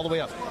that. Back all the way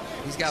up.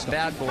 He's got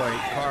bad boy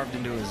carved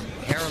into his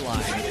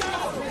hairline,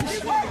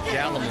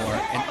 Gallimore,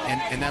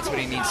 and that's what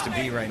he needs to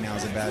be right now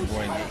as a bad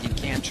boy. He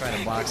can't try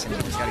to box him.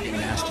 He's got to get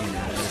nasty and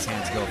let his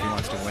hands go if he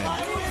wants to win.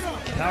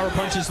 Power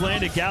punches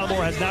landed.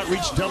 Gallimore has not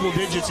reached double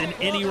digits in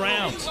any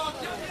round.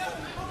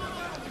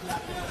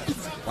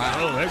 Wow.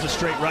 Oh, there's a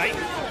straight right.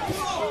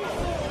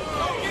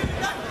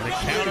 And a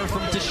counter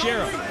from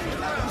Teixeira.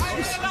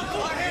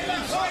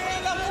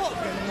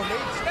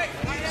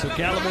 So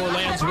Gallimore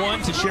lands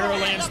one, Teixeira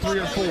lands 3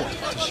 or 4.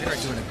 Teixeira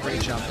doing a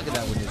great job. Look at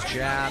that with his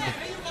jab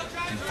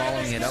and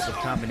following it up with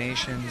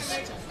combinations.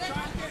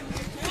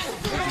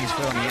 He's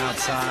foot on the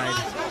outside.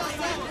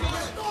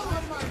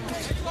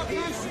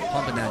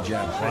 Pumping that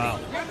jab. Wow.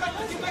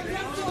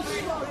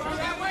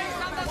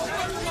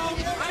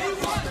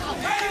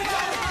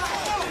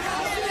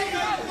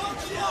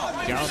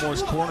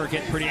 Gallimore's corner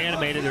getting pretty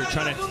animated. They're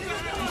trying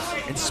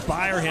to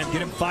inspire him,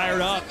 get him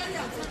fired up,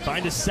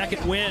 find his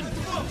second win.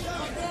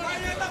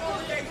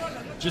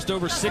 Just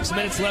over 6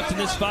 minutes left in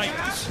this fight.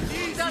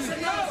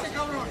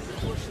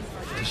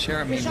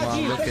 Teixeira,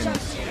 meanwhile, looking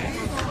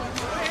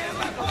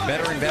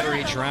better and better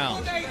each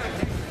round.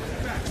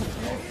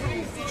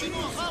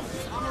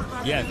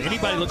 Yeah, if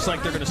anybody looks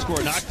like they're going to score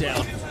a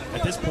knockdown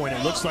at this point,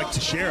 it looks like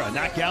Teixeira,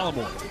 not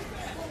Gallimore.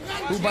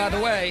 Who, by the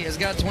way, has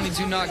got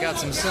 22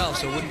 knockouts himself,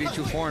 so it wouldn't be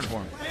too foreign for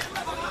him.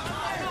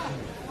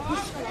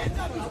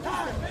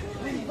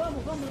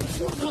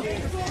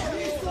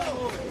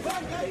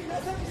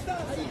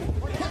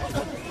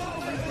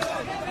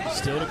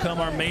 Still to come,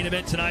 our main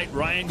event tonight,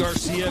 Ryan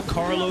Garcia,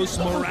 Carlos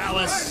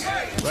Morales.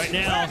 Right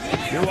now,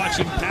 you're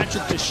watching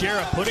Patrick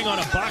Teixeira putting on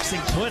a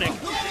boxing clinic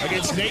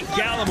against Nate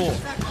Gallimore.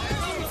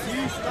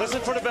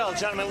 Listen for the bell,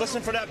 gentlemen.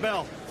 Listen for that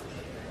bell.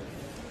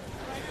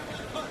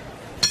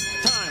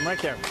 Time, right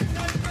there.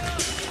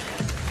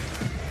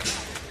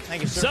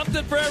 Thank you, sir.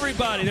 Something for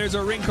everybody. There's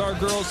our ring card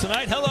girls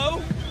tonight.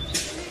 Hello.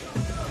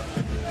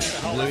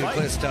 Blue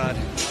Eclipse, Todd.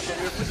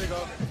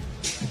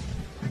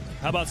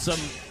 How about some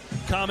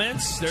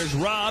comments? There's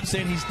Rob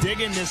saying he's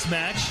digging this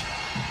match.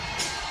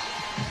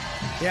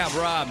 Yeah,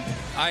 Rob,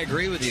 I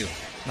agree with you.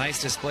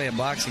 Nice display of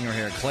boxing over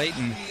here.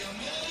 Clayton,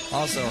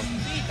 also,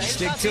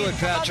 stick to it,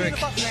 Patrick.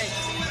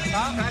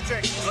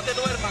 Patrick, no te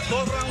duermas, 2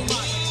 rounds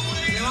más.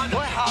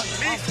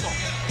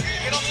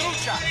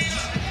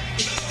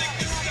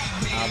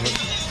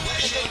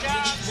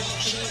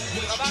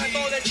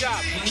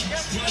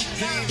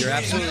 You're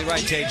absolutely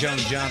right, Tay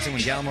Jones Johnson.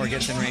 When Gallimore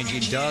gets in range, he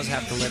does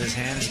have to let his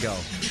hands go.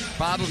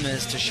 Problem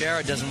is,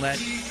 Teixeira doesn't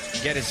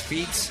get his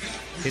feet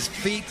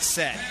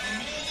set.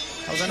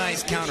 That was a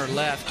nice counter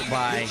left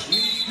by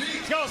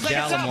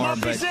Gallimore,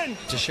 but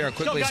Teixeira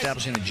quickly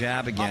establishing the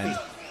jab again.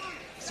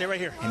 Stay right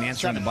here. And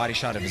answering the body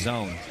shot of his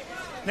own.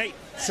 Nate,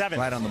 7.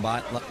 Right on the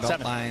belt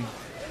line.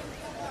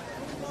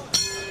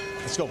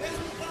 Let's go.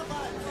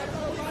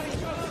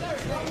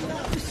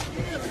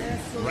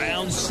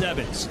 Round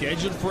 7,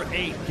 scheduled for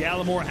 8.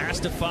 Gallimore has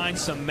to find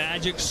some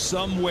magic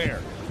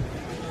somewhere.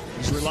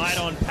 He's relied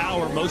on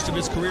power most of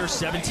his career,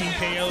 17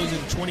 KOs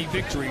and 20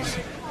 victories.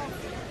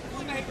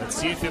 Let's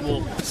see if it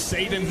will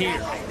save him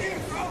here.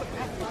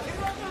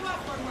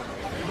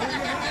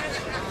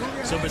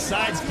 So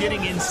besides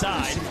getting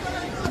inside,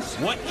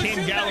 what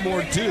can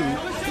Gallimore do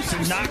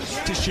to knock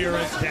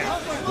Teixeira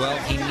down? Well,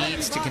 he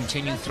needs to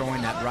continue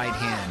throwing that right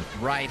hand.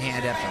 Right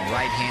hand after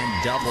right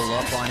hand, double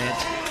up on it.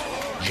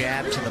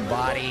 Jab to the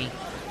body,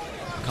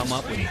 come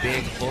up with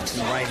big hooks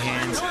in the right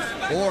hands,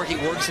 or he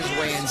works his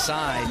way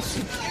inside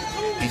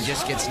and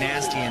just gets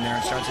nasty in there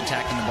and starts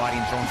attacking the body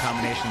and throwing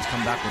combinations,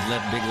 come back with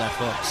big left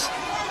hooks.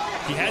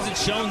 He hasn't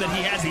shown that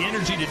he has the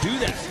energy to do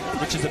that,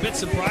 which is a bit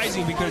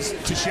surprising because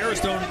Teixeira's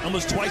thrown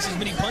almost twice as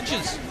many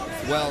punches.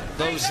 Well,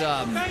 those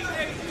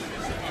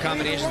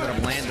combinations that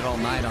have landed all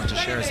night on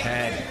Teixeira's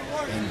head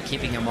and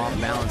keeping him off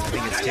balance, I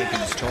think it's taken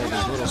its toll.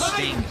 There's a little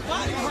sting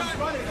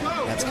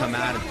that's come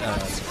out of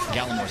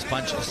Gallimore's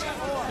punches.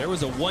 There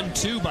was a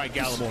 1-2 by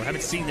Gallimore.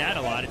 Haven't seen that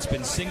a lot. It's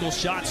been single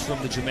shots from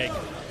the Jamaican.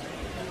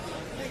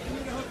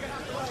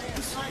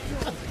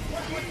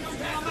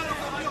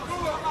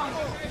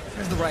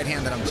 There's the right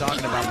hand that I'm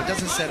talking about, but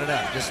doesn't set it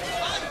up. Just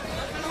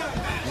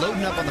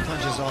loading up on the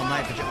punches all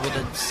night. But with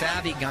a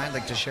savvy guy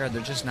like Teixeira,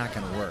 they're just not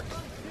going to work.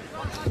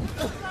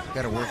 You've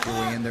got to work your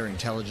way in there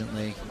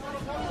intelligently.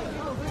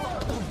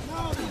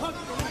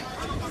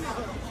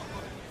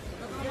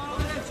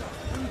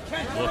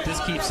 Well, if this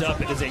keeps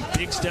up, it is a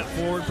big step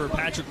forward for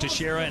Patrick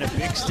Teixeira and a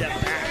big step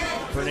back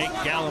for Nate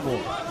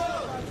Gallimore.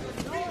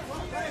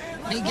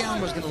 Nate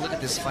Gallimore's going to look at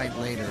this fight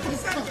later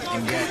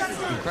and get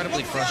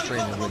incredibly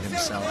frustrated with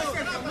himself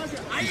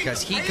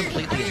because he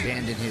completely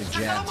abandoned his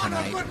jab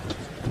tonight.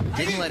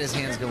 Didn't let his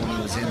hands go when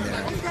he was in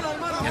there.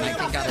 And I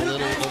think got a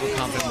little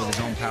overconfident with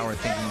his own power,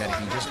 thinking that if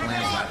he just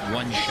lands that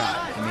one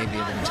shot, he may be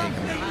able to take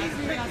him out.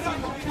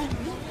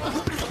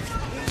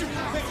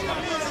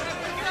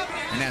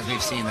 And as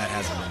we've seen, that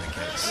hasn't been the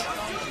case.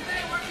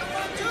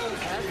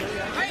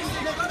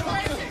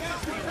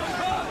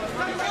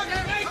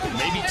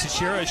 Maybe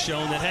Teixeira has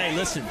shown that, hey,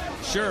 listen,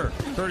 sure,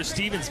 Curtis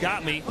Stevens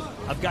got me.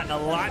 I've gotten a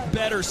lot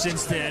better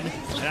since then,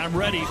 and I'm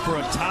ready for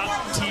a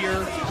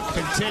top-tier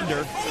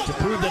contender to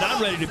prove that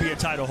I'm ready to be a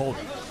title holder.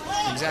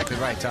 Exactly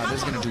right, Todd.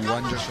 This is going to do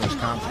wonders for his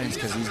confidence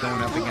because he's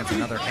going up against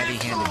another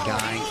heavy-handed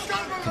guy.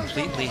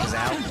 Completely has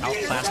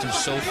outclassed him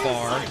so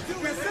far.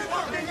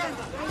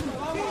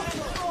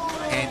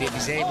 And if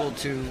he's able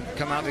to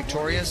come out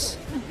victorious,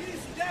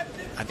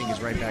 I think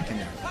he's right back in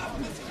there.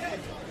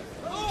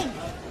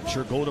 I'm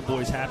sure Golden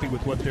Boy's happy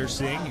with what they're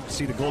seeing. You can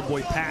see the Gold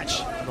Boy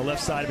patch on the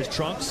left side of his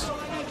trunks.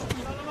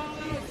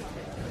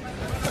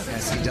 I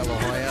see De La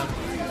Hoya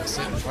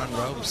sitting in front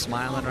row,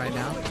 smiling right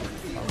now,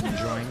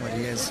 enjoying what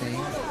he is seeing.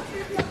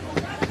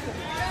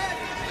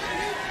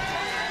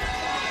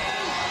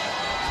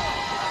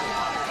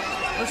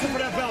 Listen for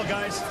that bell,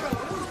 guys.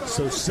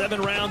 So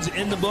 7 rounds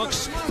in the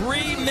books,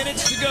 3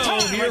 minutes to go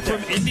here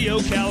from Indio,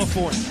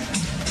 California.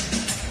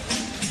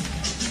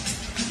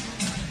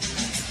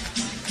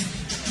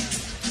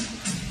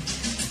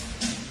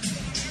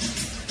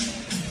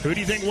 Who do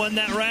you think won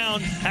that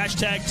round?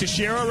 Hashtag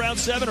Teixeira round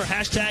 7 or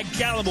hashtag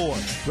Gallimore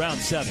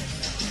round 7?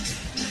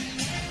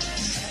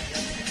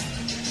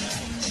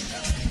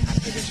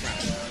 After this round.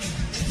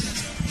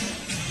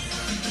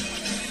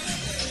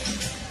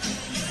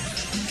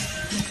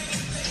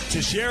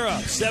 Teixeira,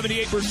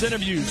 78%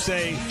 of you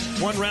say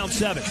won round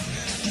 7.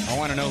 I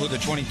want to know who the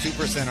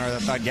 22% are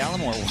that thought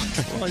Gallimore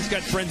won. Well, he's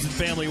got friends and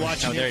family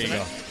watching. Oh, there you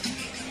go.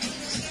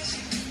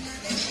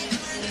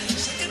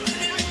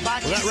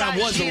 Well, that round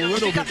was a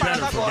little bit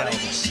better for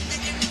Gallimore.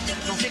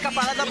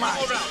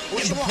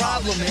 And the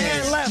problem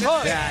is that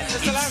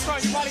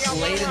it's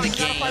late in the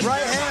game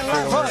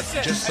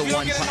for just the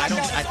one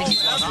punch. I think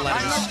he's lost a lot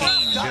of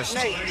his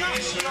steam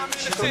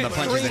just from the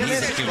punches that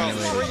he's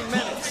accumulated.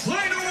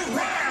 Final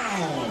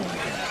round.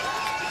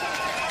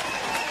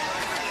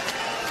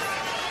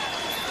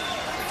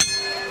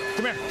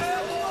 Come here.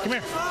 Come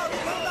here.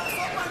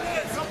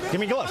 Give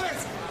me gloves.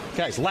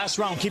 Guys, last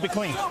round. Keep it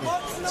clean.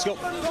 Let's go.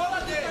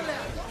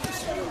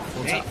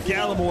 Nate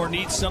Gallimore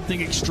needs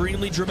something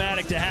extremely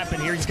dramatic to happen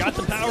here. He's got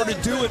the power to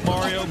do it,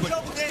 Mario, but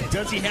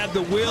does he have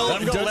the will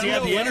and does he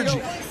have the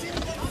energy?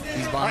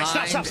 He's behind.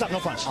 Right, stop. No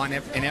punch.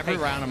 In every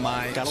round of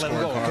my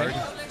scorecard. Okay?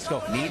 Let's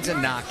go. Needs a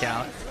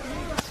knockout.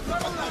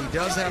 He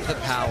does have the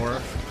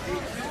power.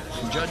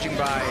 judging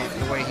by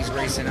the way he's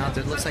racing out,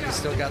 it looks like he's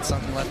still got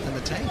something left in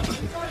the tank.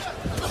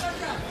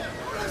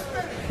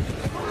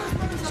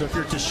 So if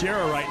you're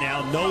Teixeira right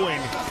now, knowing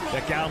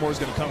that Gallimore is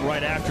going to come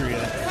right after you,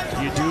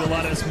 you do a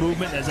lot of this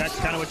movement. Is that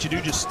kind of what you do?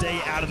 Just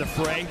stay out of the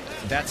fray?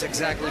 That's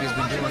exactly what he's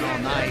been doing all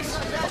night.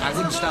 I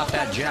wouldn't stop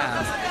that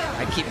jab.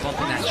 I'd keep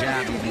bumping that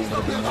jab even a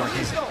little bit more.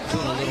 He's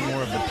doing a little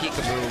more of the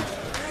peekaboo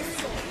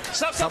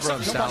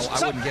sub-rub style.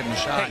 I wouldn't give him a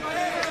shot.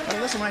 Hey,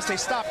 listen, when I say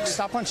stop,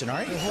 stop punching, all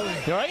right? You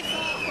all right?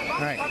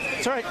 All right.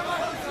 It's all right.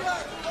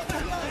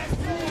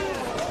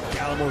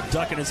 Gallimore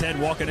ducking his head,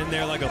 walking in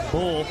there like a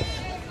bull.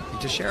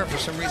 Teixeira, for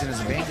some reason, has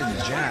abandoned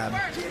the jab.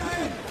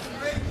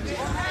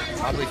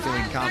 Probably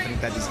feeling confident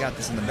that he's got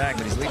this in the bag,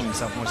 but he's leaving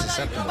himself more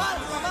susceptible.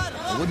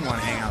 I wouldn't want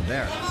to hang out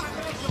there.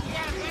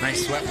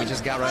 Nice sweat we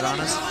just got right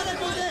on us.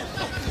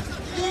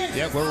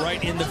 Yeah, we're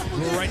right in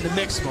the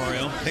mix,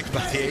 Mario. Think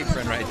about the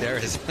apron right there.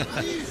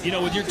 You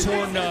know, with your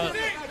torn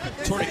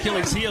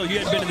Achilles heel, you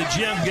hadn't been in the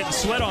gym getting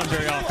sweat on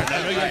very often.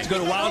 I know you have to go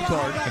to wild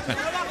card.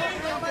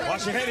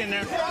 Wash your head in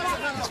there.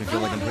 Makes me feel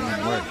like I'm putting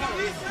in work.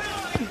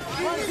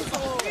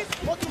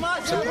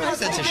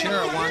 Surprised that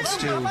Teixeira wants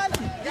to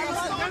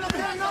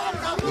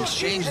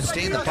exchange and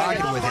stay in the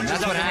pocket with him.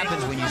 That's what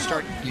happens when you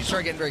start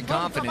getting very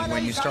confident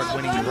when you start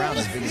winning the rounds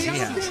as big as he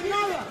has,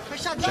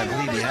 which I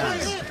believe he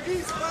has.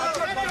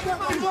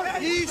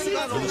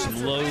 There's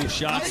some low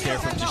shots there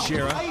from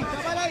Teixeira.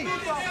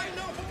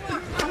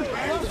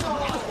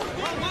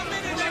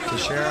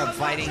 Teixeira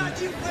fighting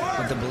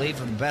with the belief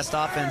of the best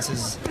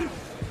offenses,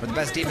 or the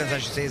best defense, I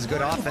should say, is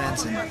good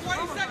offense, and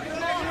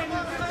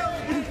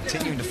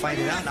continuing to fight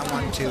it out. And I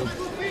wanted to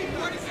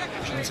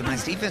show some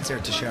nice defense there,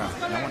 Teixeira.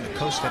 I wanted to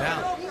coast it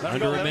out.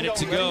 Under a minute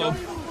to go.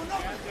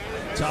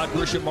 Todd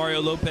Grisham,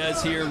 Mario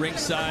Lopez here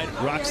ringside.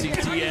 Roxy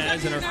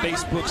Diaz in our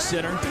Facebook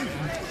Center.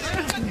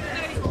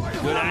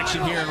 Good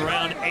action here in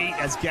round 8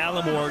 as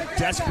Gallimore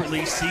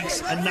desperately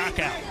seeks a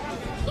knockout.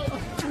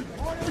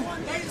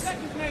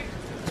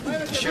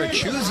 Teixeira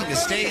choosing to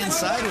stay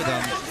inside with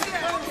him.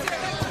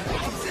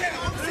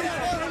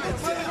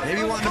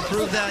 Maybe wanting to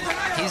prove that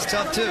he's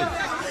tough too.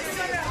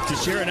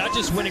 Teixeira not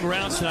just winning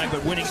rounds tonight,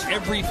 but winning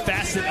every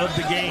facet of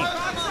the game.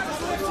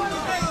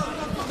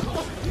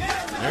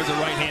 There's a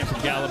right hand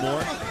from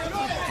Gallimore.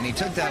 And he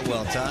took that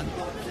well, Todd.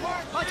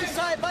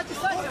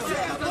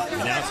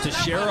 And now it's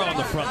Teixeira on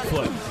the front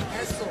foot.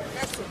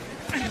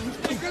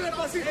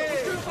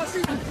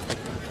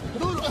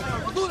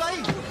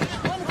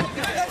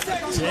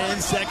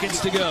 10 seconds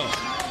to go.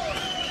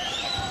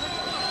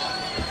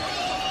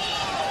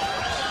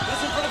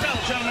 Listen for the bell,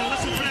 gentlemen.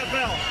 Listen for that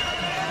bell.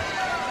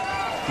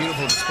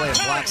 Beautiful display of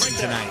boxing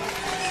tonight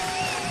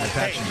by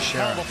Patrick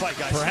Teixeira.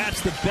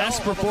 Perhaps the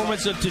best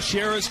performance of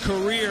Teixeira's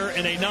career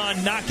in a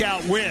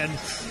non-knockout win,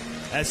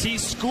 as he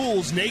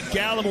schools Nate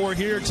Gallimore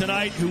here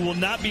tonight, who will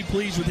not be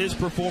pleased with his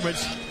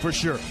performance for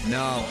sure.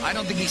 No, I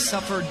don't think he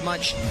suffered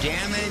much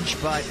damage,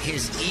 but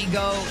his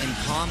ego and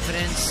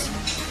confidence,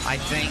 I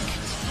think,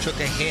 took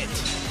a hit.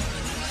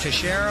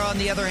 Teixeira, on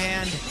the other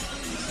hand,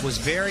 was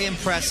very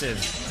impressive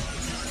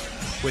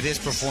with his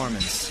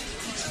performance.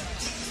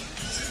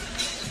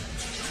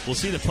 We'll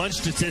see the punch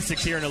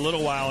statistics here in a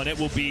little while, and it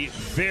will be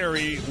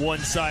very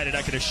one-sided,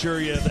 I can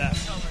assure you of that.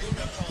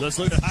 Let's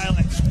look at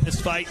highlights from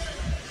this fight.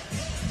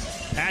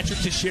 Patrick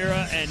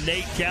Teixeira and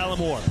Nate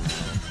Gallimore.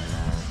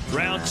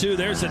 Round 2,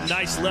 there's a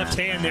nice left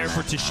hand there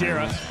for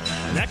Teixeira.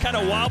 And that kind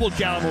of wobbled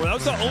Gallimore. That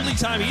was the only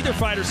time either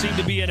fighter seemed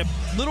to be in a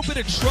little bit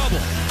of trouble.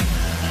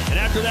 And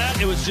after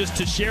that, it was just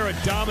Teixeira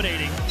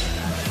dominating.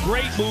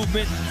 Great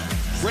movement,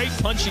 great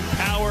punching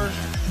power,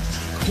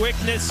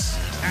 quickness,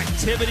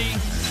 activity.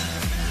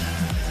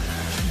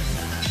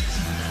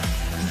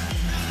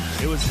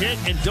 It was hit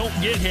and don't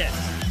get hit.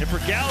 And for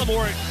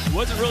Gallimore, it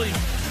wasn't really...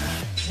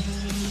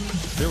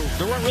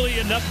 There weren't really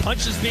enough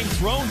punches being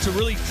thrown to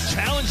really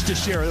challenge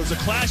Teixeira. There was a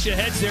clash of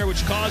heads there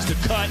which caused a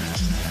cut,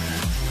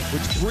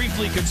 which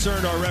briefly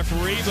concerned our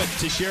referee, but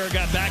Teixeira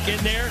got back in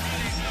there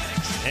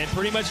and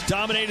pretty much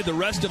dominated the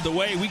rest of the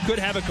way. We could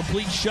have a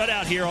complete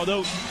shutout here,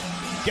 although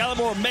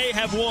Gallimore may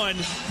have won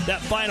that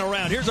final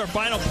round. Here's our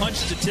final punch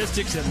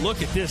statistics, and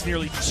look at this.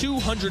 Nearly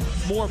 200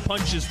 more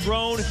punches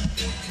thrown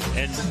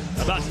and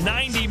about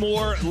 90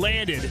 more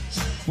landed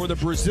for the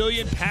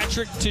Brazilian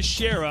Patrick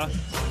Teixeira.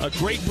 A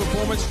great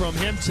performance from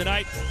him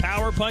tonight.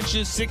 Power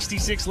punches,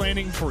 66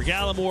 landing for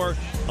Gallimore,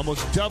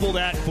 almost double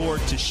that for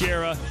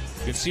Teixeira.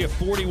 You can see a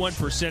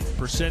 41%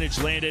 percentage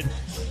landed,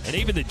 and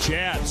even the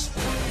jabs.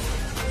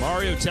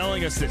 Mario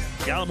telling us that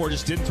Gallimore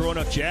just didn't throw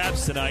enough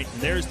jabs tonight,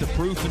 and there's the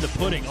proof in the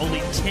pudding.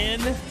 Only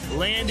 10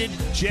 landed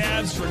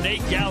jabs for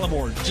Nate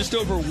Gallimore, just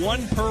over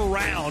 1 per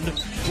round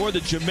for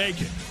the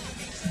Jamaican.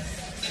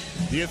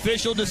 The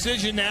official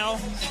decision now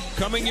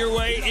coming your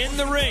way in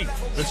the ring.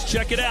 Let's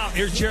check it out.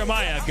 Here's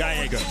Jeremiah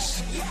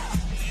Gallegos.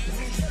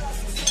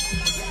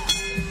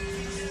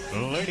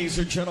 Ladies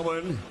and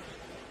gentlemen,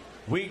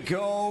 we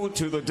go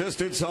to the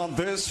distance on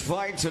this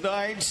fight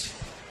tonight.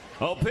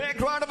 A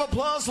big round of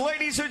applause,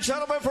 ladies and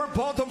gentlemen, for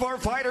both of our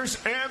fighters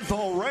in the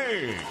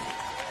ring.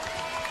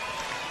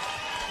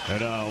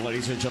 And now,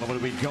 ladies and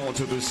gentlemen, we go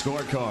to the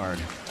scorecard.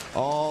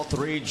 All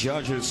three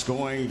judges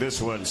scoring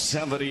this one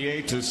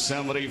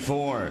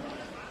 78-74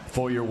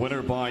 for your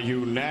winner by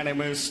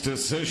unanimous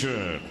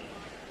decision.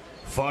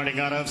 Fighting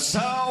out of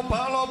Sao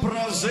Paulo,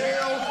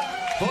 Brazil,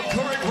 the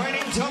current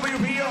reigning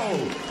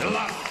WBO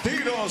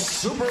Latino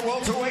Super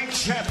Welterweight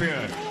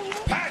Champion,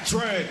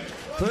 Patrick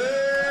Teixeira.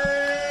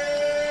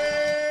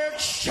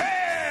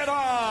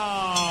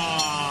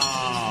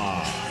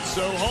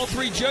 So all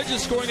three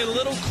judges scoring a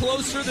little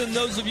closer than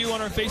those of you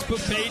on our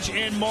Facebook page,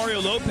 and Mario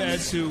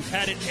Lopez, who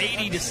had it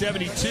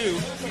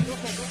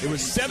 80-72. It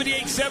was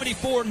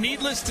 78-74.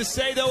 Needless to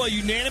say, though, a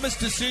unanimous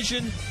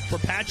decision for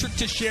Patrick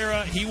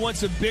Teixeira. He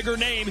wants a bigger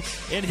name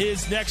in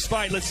his next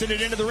fight. Let's send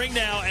it into the ring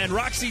now, and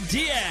Roxy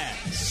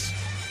Diaz.